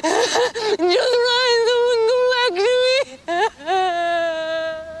 Just rise up and come back to me.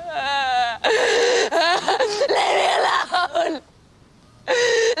 Leave me alone.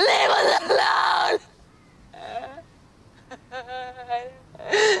 Leave us alone.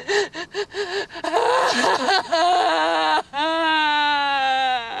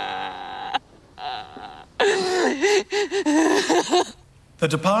 The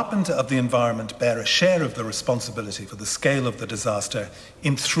Department of the Environment bear a share of the responsibility for the scale of the disaster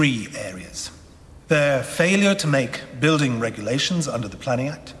in 3 areas. Their failure to make building regulations under the Planning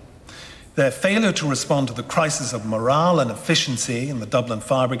Act, their failure to respond to the crisis of morale and efficiency in the Dublin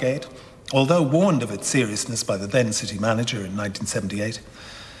Fire Brigade, although warned of its seriousness by the then city manager in 1978,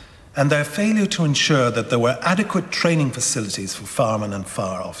 and their failure to ensure that there were adequate training facilities for firemen and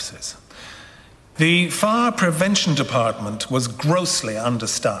fire officers. The Fire Prevention Department was grossly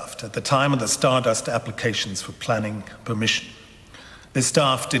understaffed at the time of the Stardust applications for planning permission. The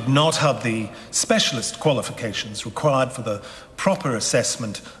staff did not have the specialist qualifications required for the proper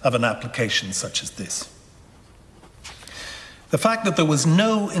assessment of an application such as this. The fact that there was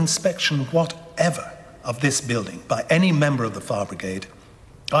no inspection whatever of this building by any member of the Fire Brigade,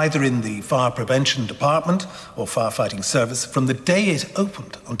 either in the Fire Prevention Department or Firefighting Service, from the day it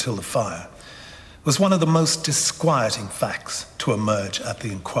opened until the fire, was one of the most disquieting facts to emerge at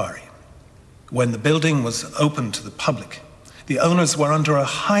the inquiry. When the building was opened to the public, the owners were under a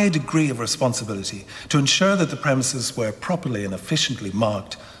high degree of responsibility to ensure that the premises were properly and efficiently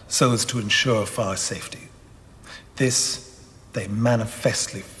marked so as to ensure fire safety. This they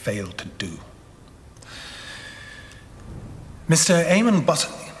manifestly failed to do. Mr. Eamon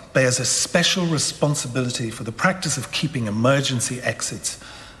Buttoney bears a special responsibility for the practice of keeping emergency exits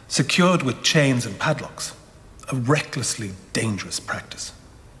secured with chains and padlocks, a recklessly dangerous practice.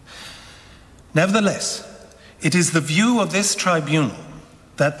 Nevertheless, it is the view of this tribunal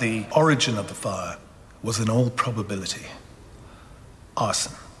that the origin of the fire was in all probability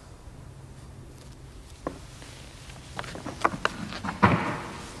arson.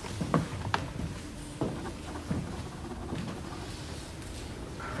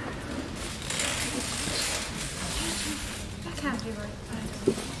 That can't be right.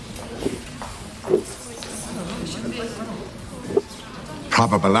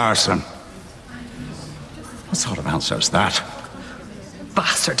 Probable arson. What sort of answer is that?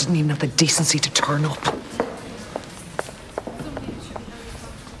 Bastard didn't even have the decency to turn up.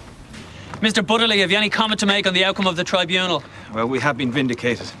 Mr. Butterley, have you any comment to make on the outcome of the tribunal? Well, we have been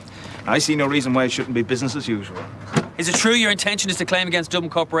vindicated. I see no reason why it shouldn't be business as usual. Is it true your intention is to claim against Dublin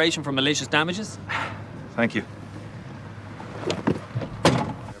Corporation for malicious damages? Thank you.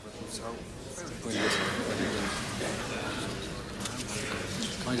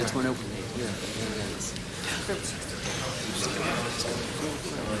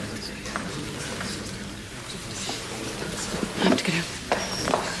 I have to get out.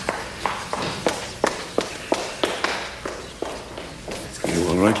 You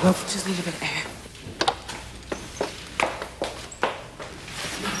all right, love? Just need a bit of air.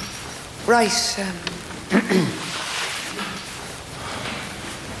 Right,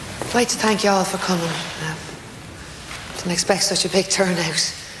 I'd like to thank you all for coming. Didn't expect such a big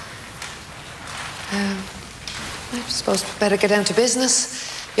turnout. I suppose we'd better get down to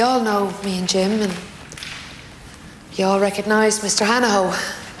business. You all know me and Jim, and you all recognise Mr. Hanaho.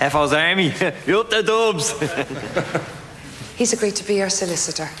 FO's Army, you up the dubs. He's agreed to be our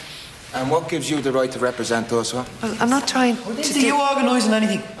solicitor. And what gives you the right to represent us, huh? Well, I'm not trying to See you organising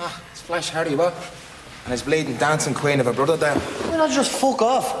anything. Ah, it's Flash Harry, what? And his bleeding dancing queen of a brother there. Why not just fuck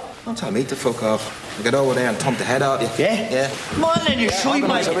off? Don't tell me to fuck off. You get over there and thump the head out of you. Yeah? Yeah. Come on then, you shite,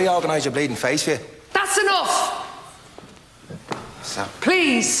 mate. I'll reorganise your bleeding face for you. That's enough! So.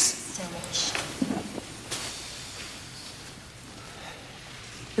 Please.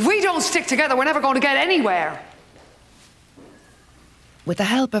 If we don't stick together, we're never going to get anywhere. With the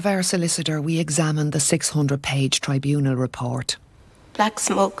help of our solicitor, we examined the 600-page tribunal report. Black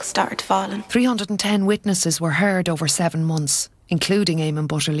smoke started falling. 310 witnesses were heard over 7 months, including Eamon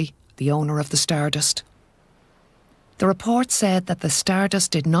Butterley, the owner of the Stardust. The report said that the Stardust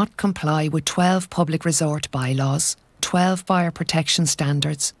did not comply with 12 public resort bylaws, 12 fire protection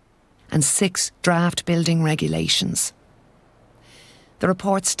standards, and 6 draft building regulations. The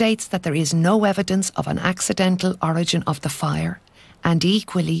report states that there is no evidence of an accidental origin of the fire, and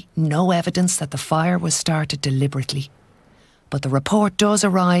equally no evidence that the fire was started deliberately. But the report does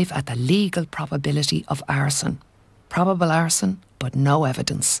arrive at the legal probability of arson. Probable arson, but no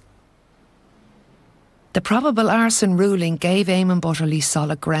evidence. The probable arson ruling gave Eamon Butterley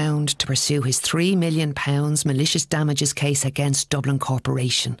solid ground to pursue his £3 million malicious damages case against Dublin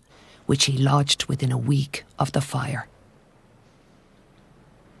Corporation, which he lodged within a week of the fire.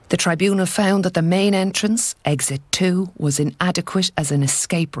 The tribunal found that the main entrance, exit 2, was inadequate as an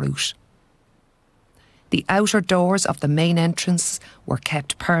escape route. The outer doors of the main entrance were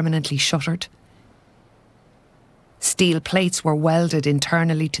kept permanently shuttered. Steel plates were welded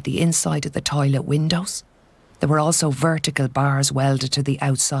internally to the inside of the toilet windows. There were also vertical bars welded to the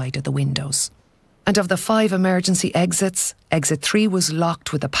outside of the windows. And of the 5 emergency exits, exit 3 was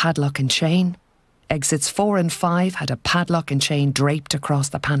locked with a padlock and chain. Exits 4 and 5 had a padlock and chain draped across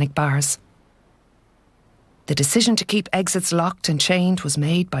the panic bars. The decision to keep exits locked and chained was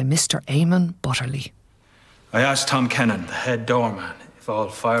made by Mr. Eamon Butterley. I asked Tom Kennan, the head doorman, if all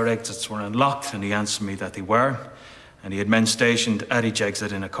fire exits were unlocked, and he answered me that they were, and he had men stationed at each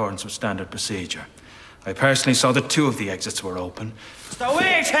exit in accordance with standard procedure. I personally saw that 2 of the exits were open. There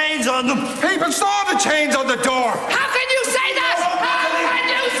were chains on them! People saw the chains on the door! How can you say that? How can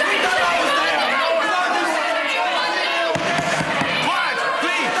you say that?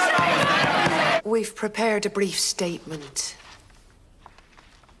 We've prepared a brief statement.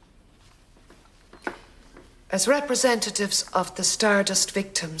 As representatives of the Stardust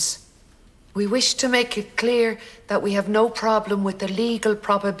victims, we wish to make it clear that we have no problem with the legal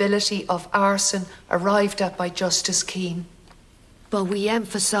probability of arson arrived at by Justice Keane. But we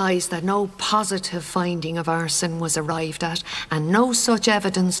emphasise that no positive finding of arson was arrived at, and no such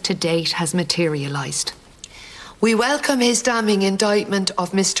evidence to date has materialised. We welcome his damning indictment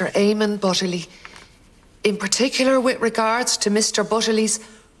of Mr. Eamon Butterley, in particular with regards to Mr. Butterley's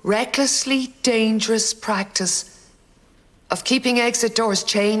recklessly dangerous practice of keeping exit doors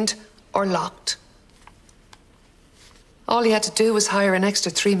chained or locked. All he had to do was hire an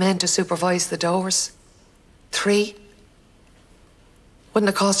extra 3 men to supervise the doors. 3. Wouldn't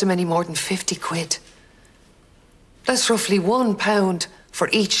have cost him any more than 50 quid. That's roughly £1 for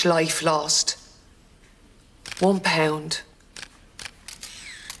each life lost. £1.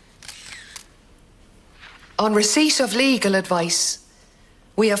 On receipt of legal advice,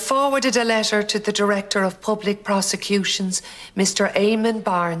 we have forwarded a letter to the Director of Public Prosecutions, Mr. Eamon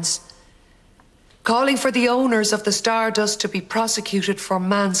Barnes, calling for the owners of the Stardust to be prosecuted for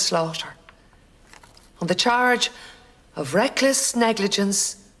manslaughter on the charge of reckless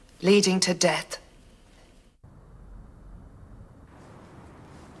negligence leading to death.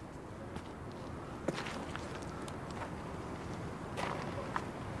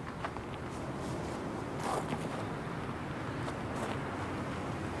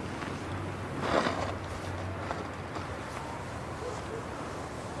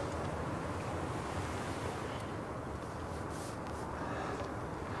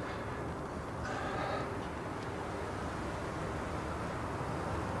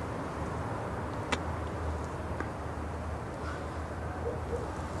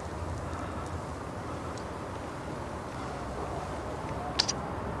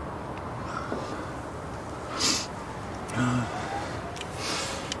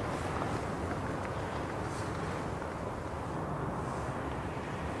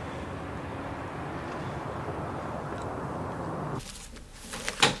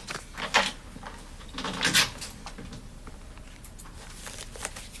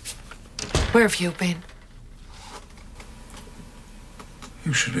 Where have you been?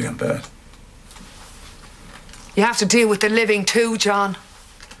 You should be in bed. You have to deal with the living too, John.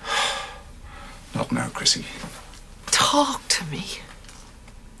 Not now, Chrissy. Talk to me.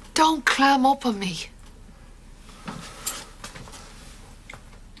 Don't clam up on me.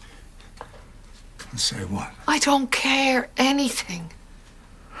 Say what? I don't care anything.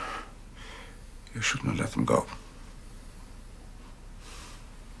 You shouldn't have let them go.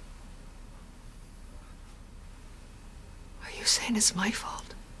 Are you saying it's my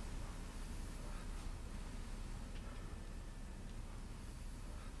fault?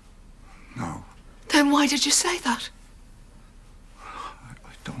 No. Then why did you say that?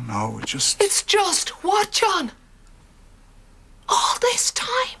 I don't know. It's just what, John? All this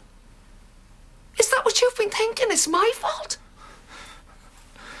time? Is that what you've been thinking? It's my fault?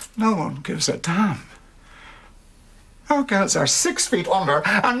 No one gives a damn. Our girls are 6 feet under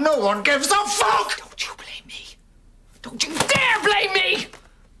and no one gives a fuck! Don't you blame me. Don't you dare blame me!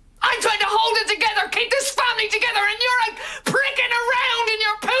 I'm trying to hold it together, keep this family together, and you're like pricking around in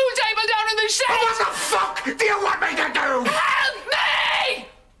your pool table down in the shed! What the fuck do you want me to do? Help me!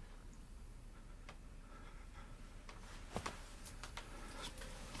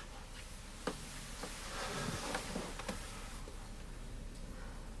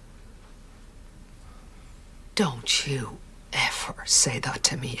 Don't you ever say that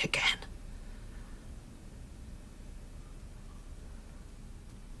to me again.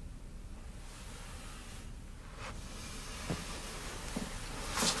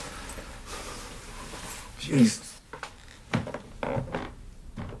 Jesus.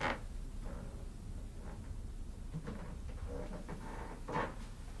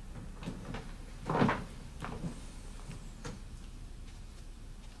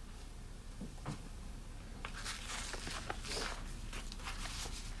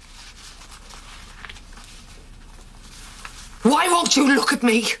 Why won't you look at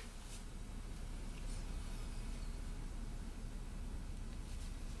me?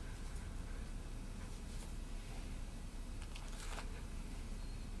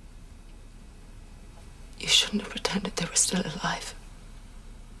 You shouldn't have pretended they were still alive.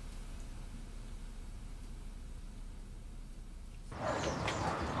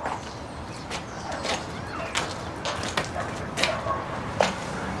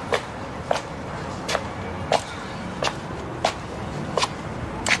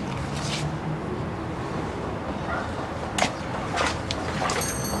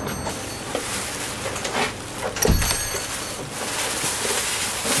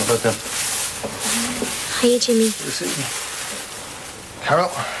 What about them? Hiya, Jimmy. Good to see you. Carol?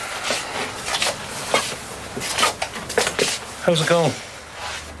 How's it going?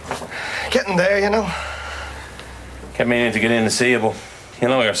 Getting there, you know. Kept meaning to get in and see you, but you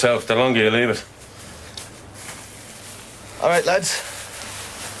know yourself, the longer you leave it. All right, lads.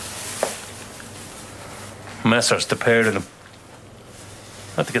 Messers, the pair of them.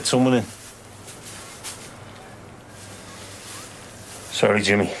 Had to get someone in. Sorry,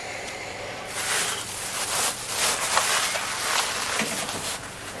 Jimmy.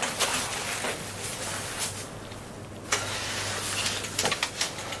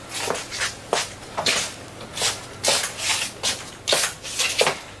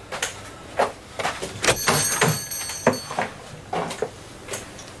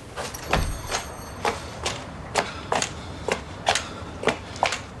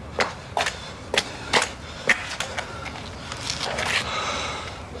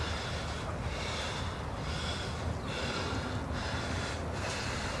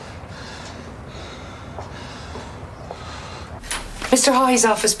 Mr. Hight's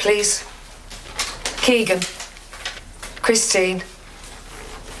office, please. Keegan. Christine.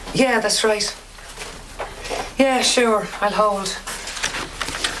 Yeah, that's right. Yeah, sure, I'll hold.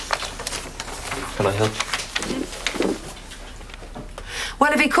 Can I help?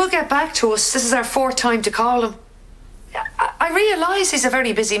 Well, if he could get back to us, this is our fourth time to call him. I realise he's a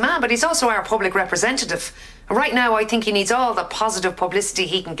very busy man, but he's also our public representative. And right now, I think he needs all the positive publicity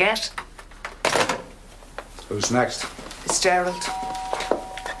he can get. Who's next? It's Gerald.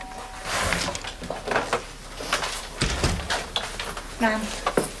 Ma'am.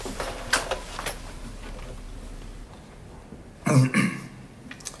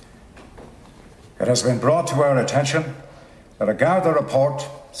 It has been brought to our attention that a Garda report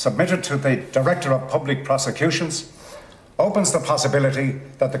submitted to the Director of Public Prosecutions opens the possibility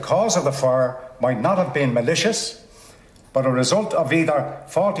that the cause of the fire might not have been malicious, but a result of either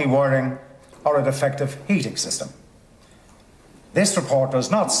faulty wiring or a defective heating system. This report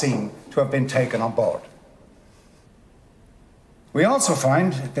does not seem to have been taken on board. We also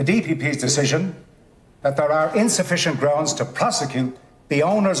find the DPP's decision that there are insufficient grounds to prosecute the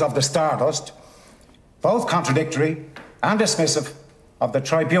owners of the Stardust, both contradictory and dismissive of the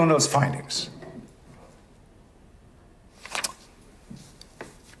tribunal's findings.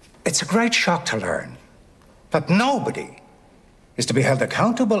 It's a great shock to learn that nobody is to be held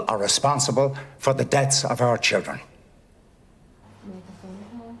accountable or responsible for the deaths of our children.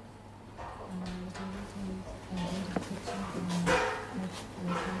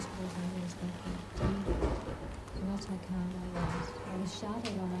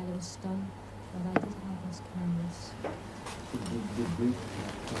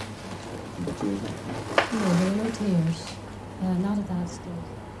 Not at that stage.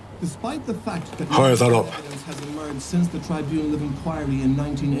 Despite the fact that Hire that up. evidence has emerged since the Tribunal of Inquiry in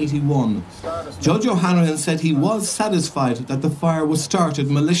 1981, Judge O'Hanrahan said he was satisfied that the fire was started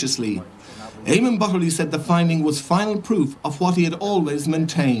maliciously. Eamon Butterly said the finding was final proof of what he had always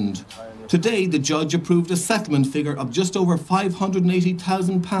maintained. Today, the judge approved a settlement figure of just over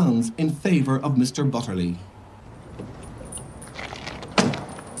 £580,000 in favour of Mr. Butterly.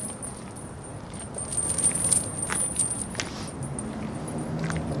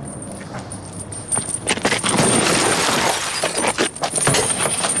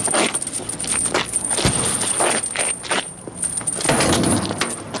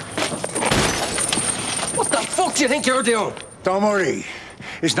 What do you think you're doing? Don't worry.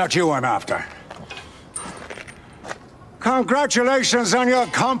 It's not you I'm after. Congratulations on your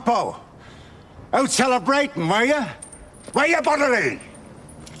compo. Out celebrating, were you? Were you, Butterly?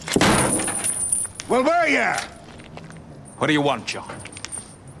 Well, were you? What do you want, John?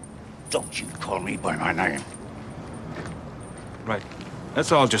 Don't you call me by my name. Right.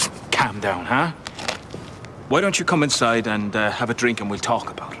 Let's all just calm down, huh? Why don't you come inside and have a drink and we'll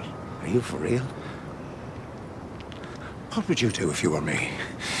talk about it? Are you for real? What would you do if you were me?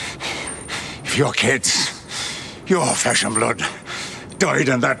 If your kids, your flesh and blood, died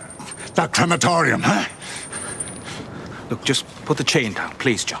in that crematorium, huh? Look, just put the chain down,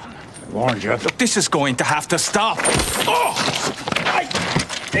 please, John. I warned you. Look, this is going to have to stop. Oh!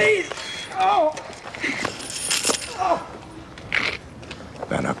 Oh! Oh!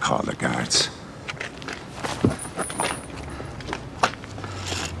 Better call the guards.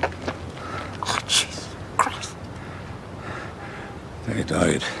 They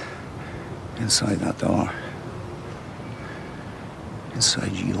died inside that door.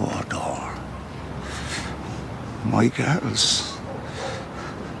 Inside your door. My girls.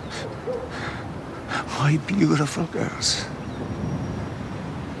 My beautiful girls.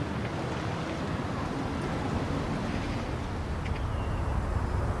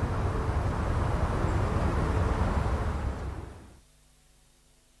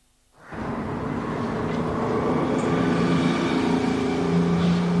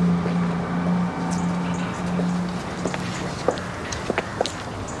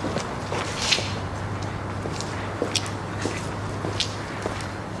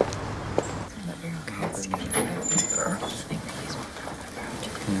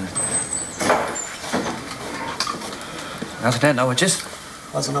 How's it now, just?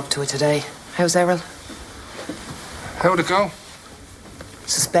 Wasn't up to it today. How's Errol? How'd it go?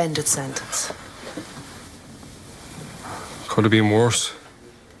 Suspended sentence. Could have been worse.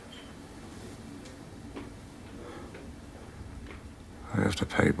 I have to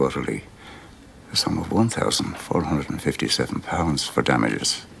pay Butterly a sum of £1,457 for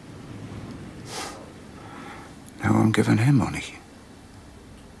damages. Now I'm giving him money.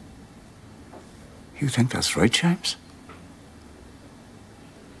 You think that's right, James?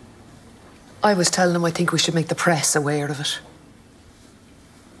 I was telling him I think we should make the press aware of it.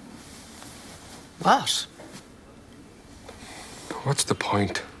 What? What's the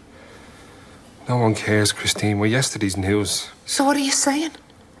point? No one cares, Christine. We're yesterday's news. So what are you saying?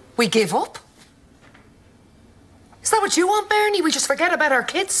 We give up? Is that what you want, Bernie? We just forget about our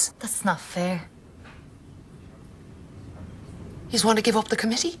kids? That's not fair. You want to give up the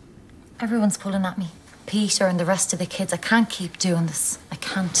committee? Everyone's pulling at me. Peter and the rest of the kids. I can't keep doing this. I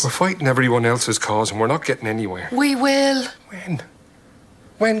can't. We're fighting everyone else's cause and we're not getting anywhere. We will. When?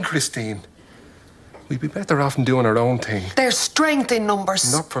 When, Christine? We'd be better off in doing our own thing. There's strength in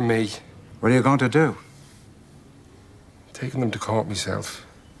numbers. Not for me. What are you going to do? Taking them to court myself.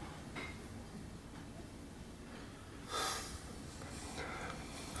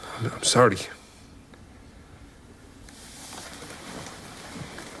 I'm sorry.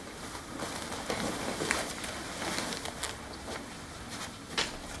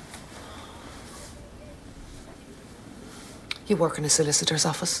 You work in a solicitor's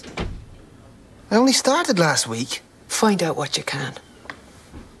office? I only started last week. Find out what you can.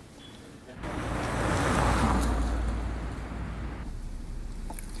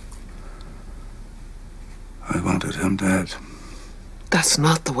 I wanted him dead. That's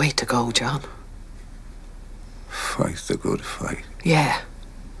not the way to go, John. Fight the good fight. Yeah.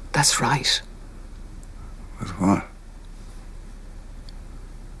 That's right. With what?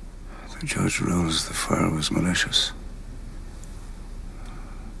 The judge rules the fire was malicious.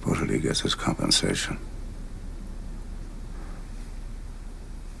 Butterly gets his compensation.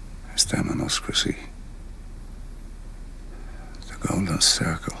 It's them and us, Chrissy. The golden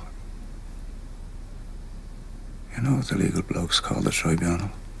circle. You know what the legal blokes call the tribunal?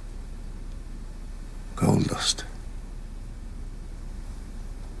 Gold dust.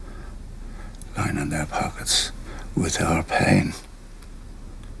 Lining their pockets with our pain.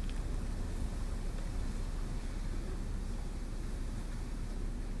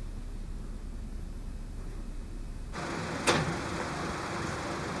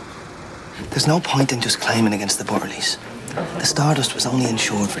 There's no point in just claiming against the Butterleys. The Stardust was only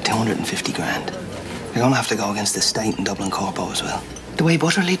insured for 250 grand. You're gonna have to go against the state and Dublin Corpo as well. The way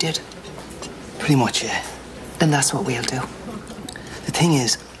Butterley did? Pretty much, yeah. Then that's what we'll do. The thing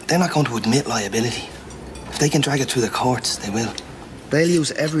is, they're not going to admit liability. If they can drag it through the courts, they will. They'll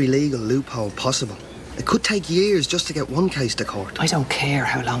use every legal loophole possible. It could take years just to get one case to court. I don't care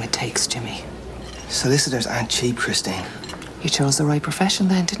how long it takes, Jimmy. Solicitors aren't cheap, Christine. You chose the right profession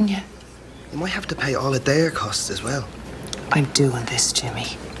then, didn't you? You might have to pay all of their costs as well. I'm doing this, Jimmy.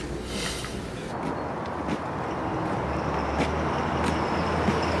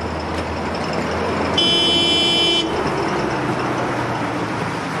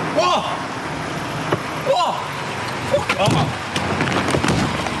 Whoa! Whoa! Fuck off!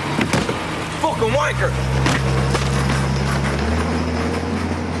 Fucking wanker!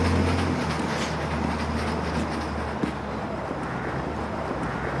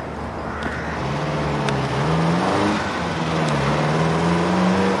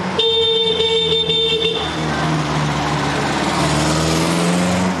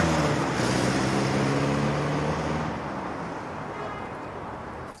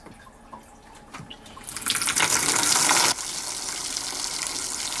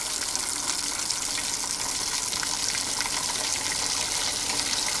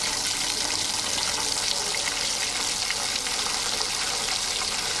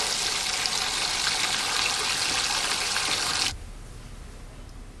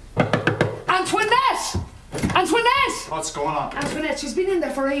 What's going on? Antoinette, she's been in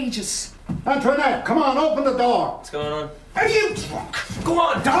there for ages. Antoinette, come on, open the door. What's going on? Are you drunk? Go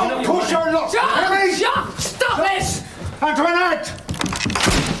on, Don't push your luck. John! John! Stop it! Antoinette!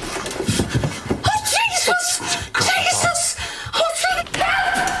 Oh, Jesus! Jesus! Oh,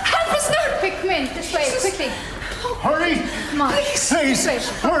 help us now! Quick, come in, this way, quickly. Hurry! Come on. Please,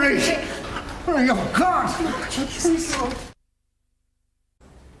 hurry! Hurry, oh God! Come on, Jesus.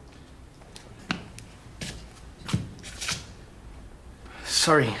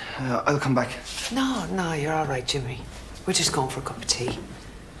 Sorry, I'll come back. No, you're all right, Jimmy. We're just going for a cup of tea.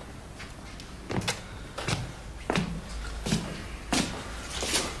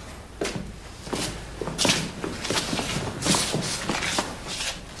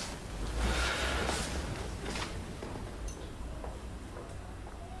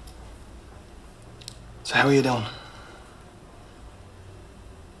 So how are you doing?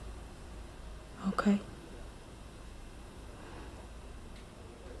 Okay.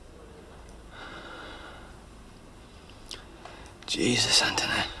 Jesus,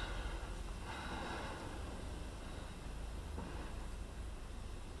 Antoinette.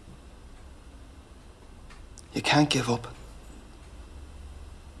 You can't give up.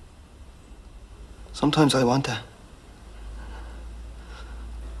 Sometimes I want to.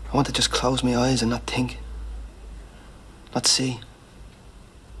 I want to just close my eyes and not think. Not see.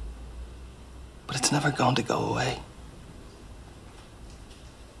 But it's never going to go away.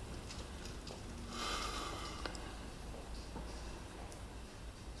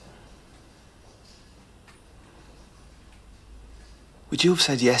 Would you have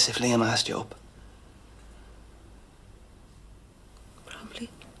said yes if Liam asked you up? Probably.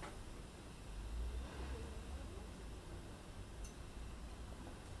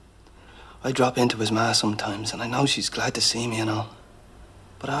 I drop into his ma sometimes, and I know she's glad to see me and all.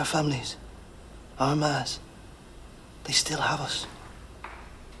 But our families, our mas, they still have us.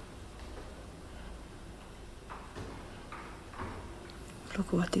 Look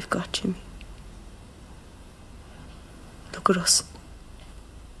at what they've got, Jimmy. Look at us.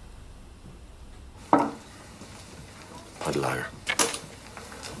 I'd liar.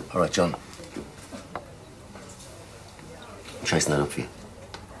 All right, John. I'm chasing that up for you.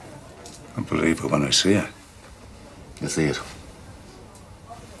 I'll believe it when I see it. You'll see it.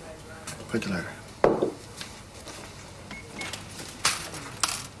 Put the lighter.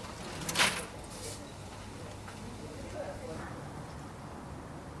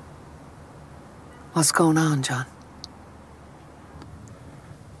 What's going on, John?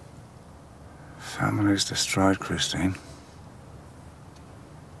 Families destroyed, Christine.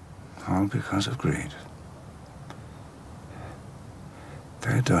 All because of greed.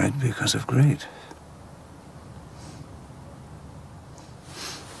 They died because of greed.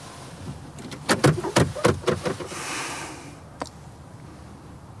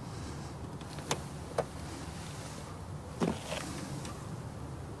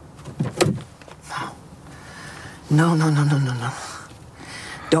 No.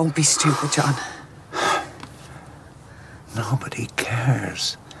 Don't be stupid, John. Nobody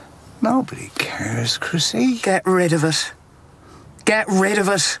cares. Nobody cares, Chrissy. Get rid of it. Get rid of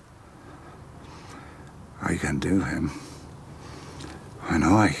it. I can do him. I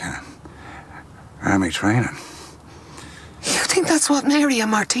know I can. Army training. You think that's what Mary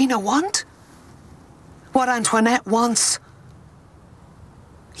and Martina want? What Antoinette wants?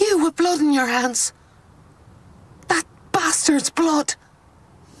 You with blood in your hands. That bastard's blood.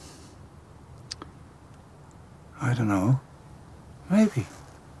 I don't know. Maybe.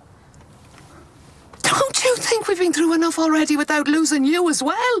 Don't you think we've been through enough already without losing you as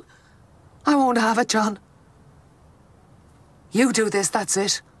well? I won't have it, John. You do this, that's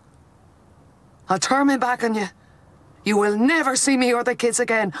it. I'll turn my back on you. You will never see me or the kids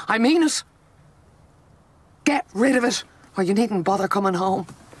again. I mean it. Get rid of it, or you needn't bother coming home.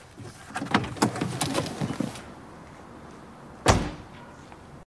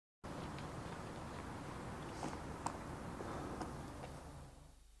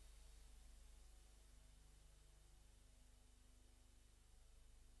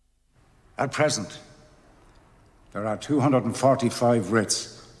 At present, there are 245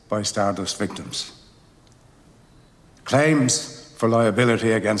 writs by Stardust victims. Claims for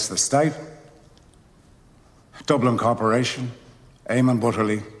liability against the state, Dublin Corporation, Eamon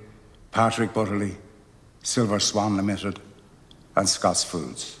Butterley, Patrick Butterley, Silver Swan Limited, and Scott's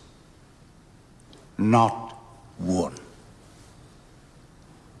Foods. Not one.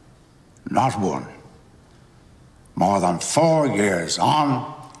 Not one. More than 4 years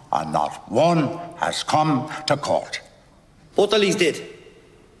on, and not one has come to court. Butterley's did.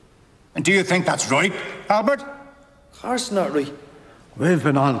 And do you think that's right, Albert? Of course not right. We've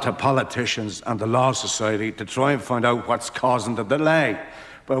been on to politicians and the Law Society to try and find out what's causing the delay,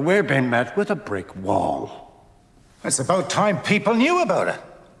 but we're being met with a brick wall. It's about time people knew about it.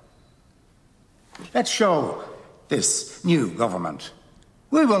 Let's show this new government.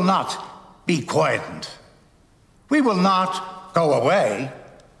 We will not be quietened. We will not go away.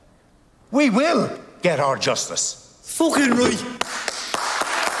 We will get our justice. Fucking right.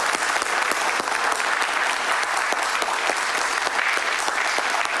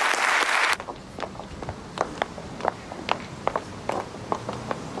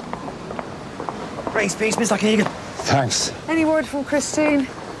 Great speech, Mr. Keegan. Thanks. Any word from Christine?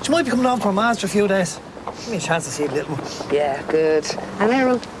 She might be coming on for Ma's for a few days. Give me a chance to see a little more. Yeah, good. And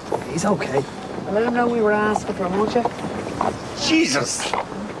Errol? He's okay. I'll let him know we were asking for him, won't you? Jesus!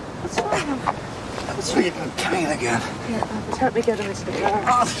 What's wrong? It's reading Kane again. Yeah, help me get him into the car.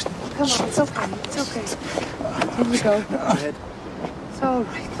 Come on, it's okay. It's okay. In you go. It's all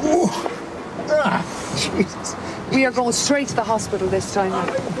right. Jesus. We are going straight to the hospital this time.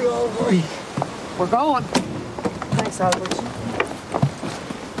 It'll be all right. We're going. Thanks, Albert.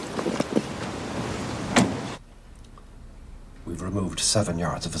 We've removed 7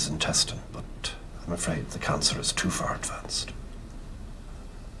 yards of his intestine, but I'm afraid the cancer is too far advanced.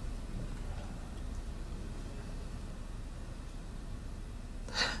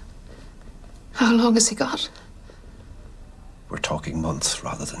 How long has he got? We're talking months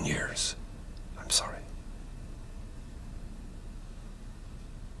rather than years. I'm sorry.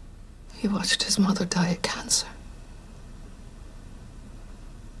 He watched his mother die of cancer.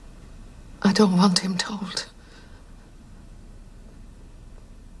 I don't want him told.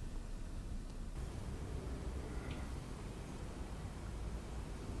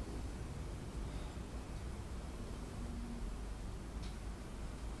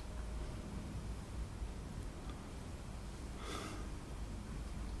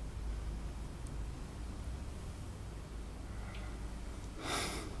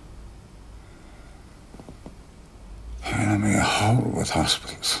 Enemy a hole with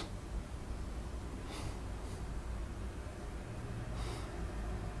hospitals.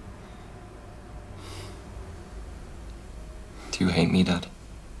 Do you hate me, Dad?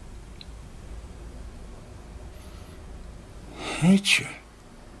 Hate you?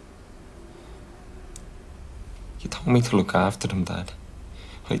 You told me to look after them, Dad.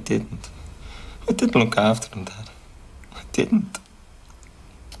 I didn't. I didn't look after them, Dad. I didn't.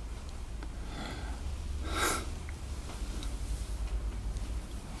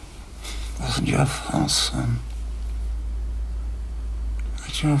 wasn't your fault, son.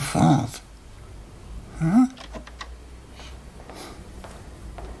 It's your fault. Huh?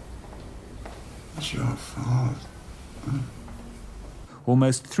 It's your fault. Huh?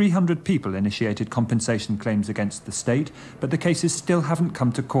 Almost 300 people initiated compensation claims against the state, but the cases still haven't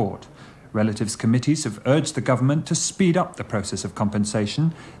come to court. Relatives' committees have urged the government to speed up the process of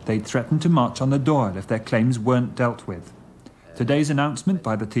compensation. They'd threatened to march on the Dáil if their claims weren't dealt with. Today's announcement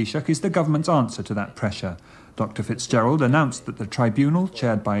by the Taoiseach is the government's answer to that pressure. Dr Fitzgerald announced that the tribunal,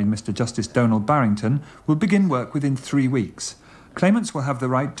 chaired by Mr Justice Donald Barrington, will begin work within 3 weeks. Claimants will have the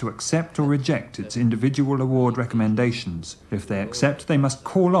right to accept or reject its individual award recommendations. If they accept, they must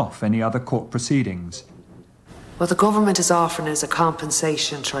call off any other court proceedings. What the government is offering is a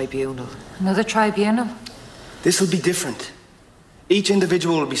compensation tribunal. Another tribunal? This will be different. Each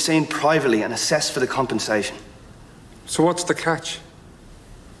individual will be seen privately and assessed for the compensation. So what's the catch?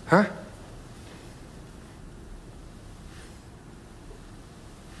 Huh?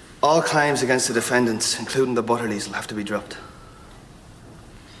 All claims against the defendants, including the Butterleys, will have to be dropped.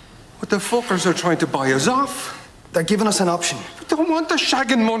 What the fuckers are trying to buy us off? They're giving us an option. We don't want the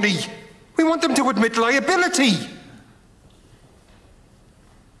shagging money. We want them to admit liability.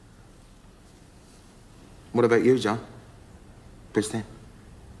 What about you, John? Christine?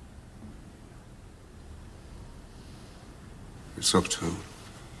 It's up to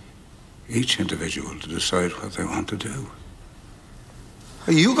each individual to decide what they want to do.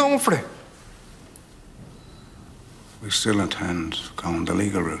 Are you going for it? We still intend going the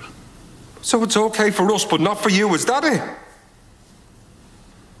legal route. So it's okay for us, but not for you, is that it?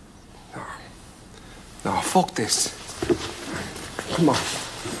 No, fuck this. Come on.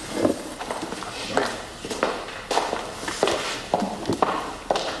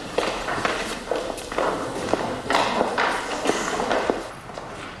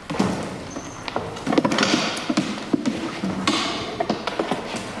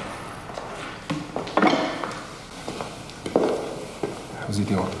 How's he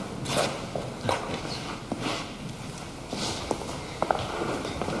doing?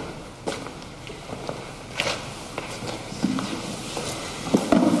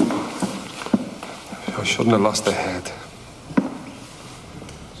 I shouldn't have lost the head.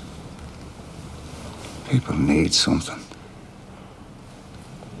 People need something.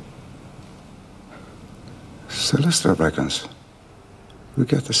 Solicitor reckons we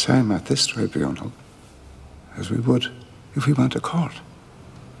get the same at this tribunal as we would if we went to court.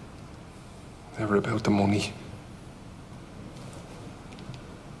 Never about the money.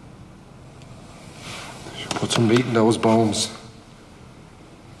 Should put some meat in those bones.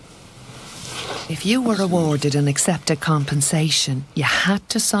 If you were awarded an accepted compensation, you had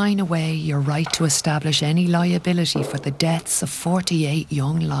to sign away your right to establish any liability for the deaths of 48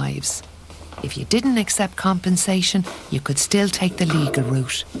 young lives. If you didn't accept compensation, you could still take the legal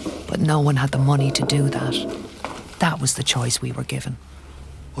route, but no one had the money to do that. That was the choice we were given.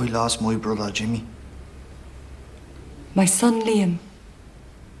 I lost my brother, Jimmy. My son, Liam.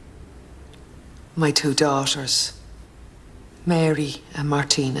 My 2 daughters, Mary and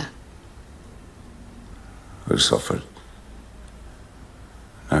Martina. Who suffered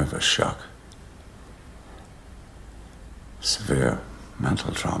nervous shock, severe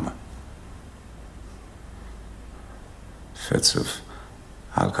mental trauma, fits of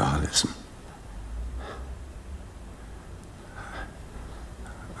alcoholism.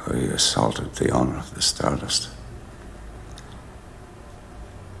 He assaulted the owner of the Stardust.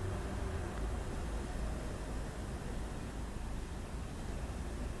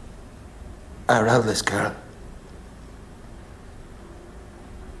 Our eldest girl.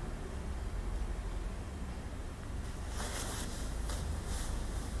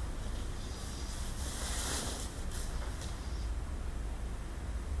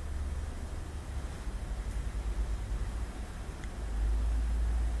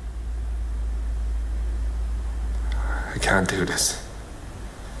 I can't do this.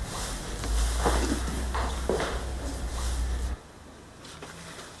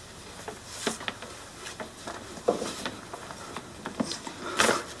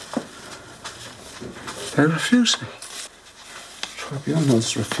 They refuse me.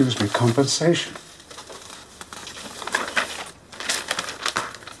 Tribunals refuse me compensation.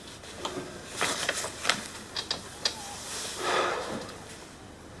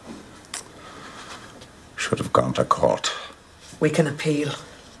 Should have gone to court. We can appeal.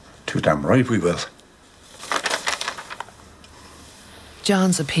 Too damn right we will.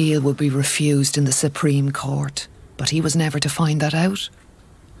 John's appeal would be refused in the Supreme Court, but he was never to find that out.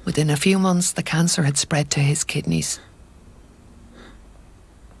 Within a few months, the cancer had spread to his kidneys.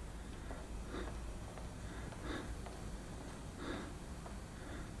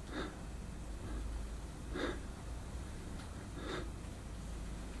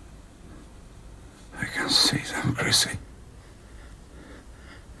 and Chrissy.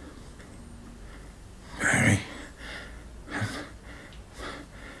 Mary and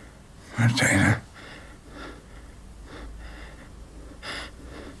Martina.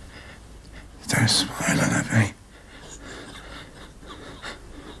 They're smiling at me.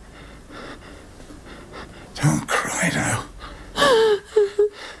 Don't cry now.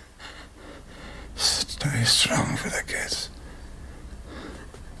 Stay strong for the kids.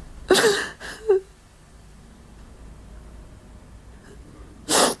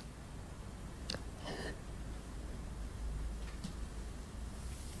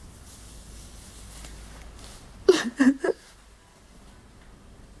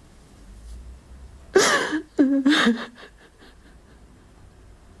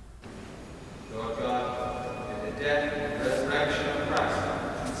 Lord God, in the death and resurrection of Christ,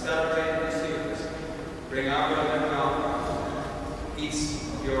 and celebrate these secrets, bring our beloved God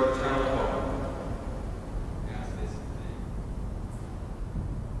peace of your eternal home. We ask this in the name.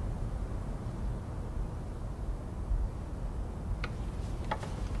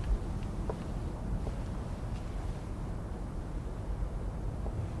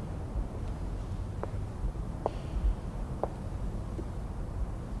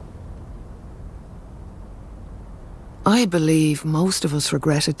 I believe most of us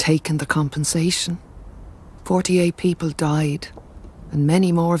regretted taking the compensation. 48 people died, and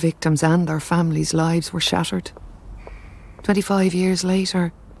many more victims and their families' lives were shattered. 25 years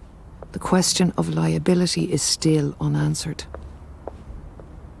later, the question of liability is still unanswered.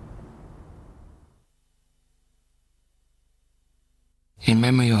 In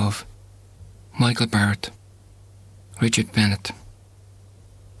memory of Michael Barrett, Richard Bennett,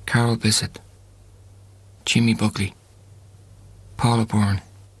 Carol Bissett, Jimmy Buckley, Paula Byrne,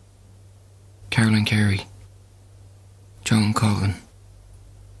 Carolyn Carey, Joan Colgan,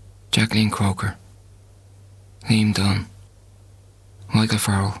 Jacqueline Croker, Liam Dunn, Michael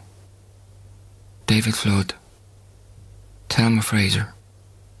Farrell, David Flood, Thelma Fraser,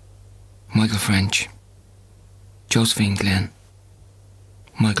 Michael French, Josephine Glenn,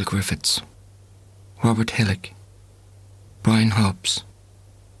 Michael Griffiths, Robert Hillock, Brian Hobbs,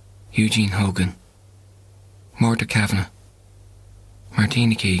 Eugene Hogan, Martha Kavanagh,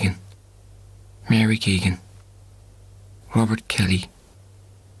 Martina Keegan, Mary Keegan, Robert Kelly,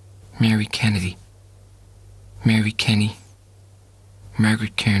 Mary Kennedy, Mary Kenny,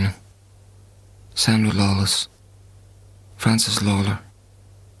 Margaret Kiernan, Sandra Lawless, Frances Lawler,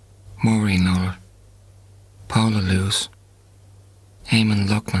 Maureen Lawler, Paula Lewis, Eamon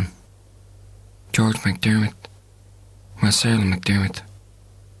Luckman, George McDermott, Marcella McDermott,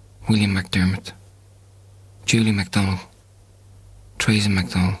 William McDermott, Julie MacDonald, Tracy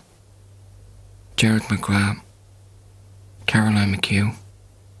MacDonald, Gerard McGrath, Caroline McHugh,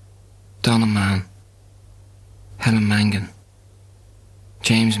 Donna Mann, Helen Mangan,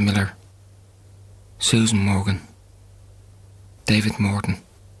 James Miller, Susan Morgan, David Morton,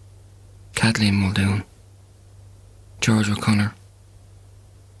 Kathleen Muldoon, George O'Connor,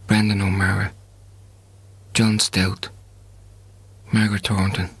 Brendan O'Mara, John Stout, Margaret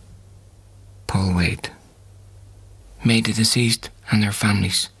Thornton, Paul Wade. May the deceased and their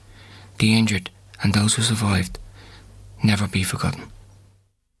families, the injured and those who survived, never be forgotten.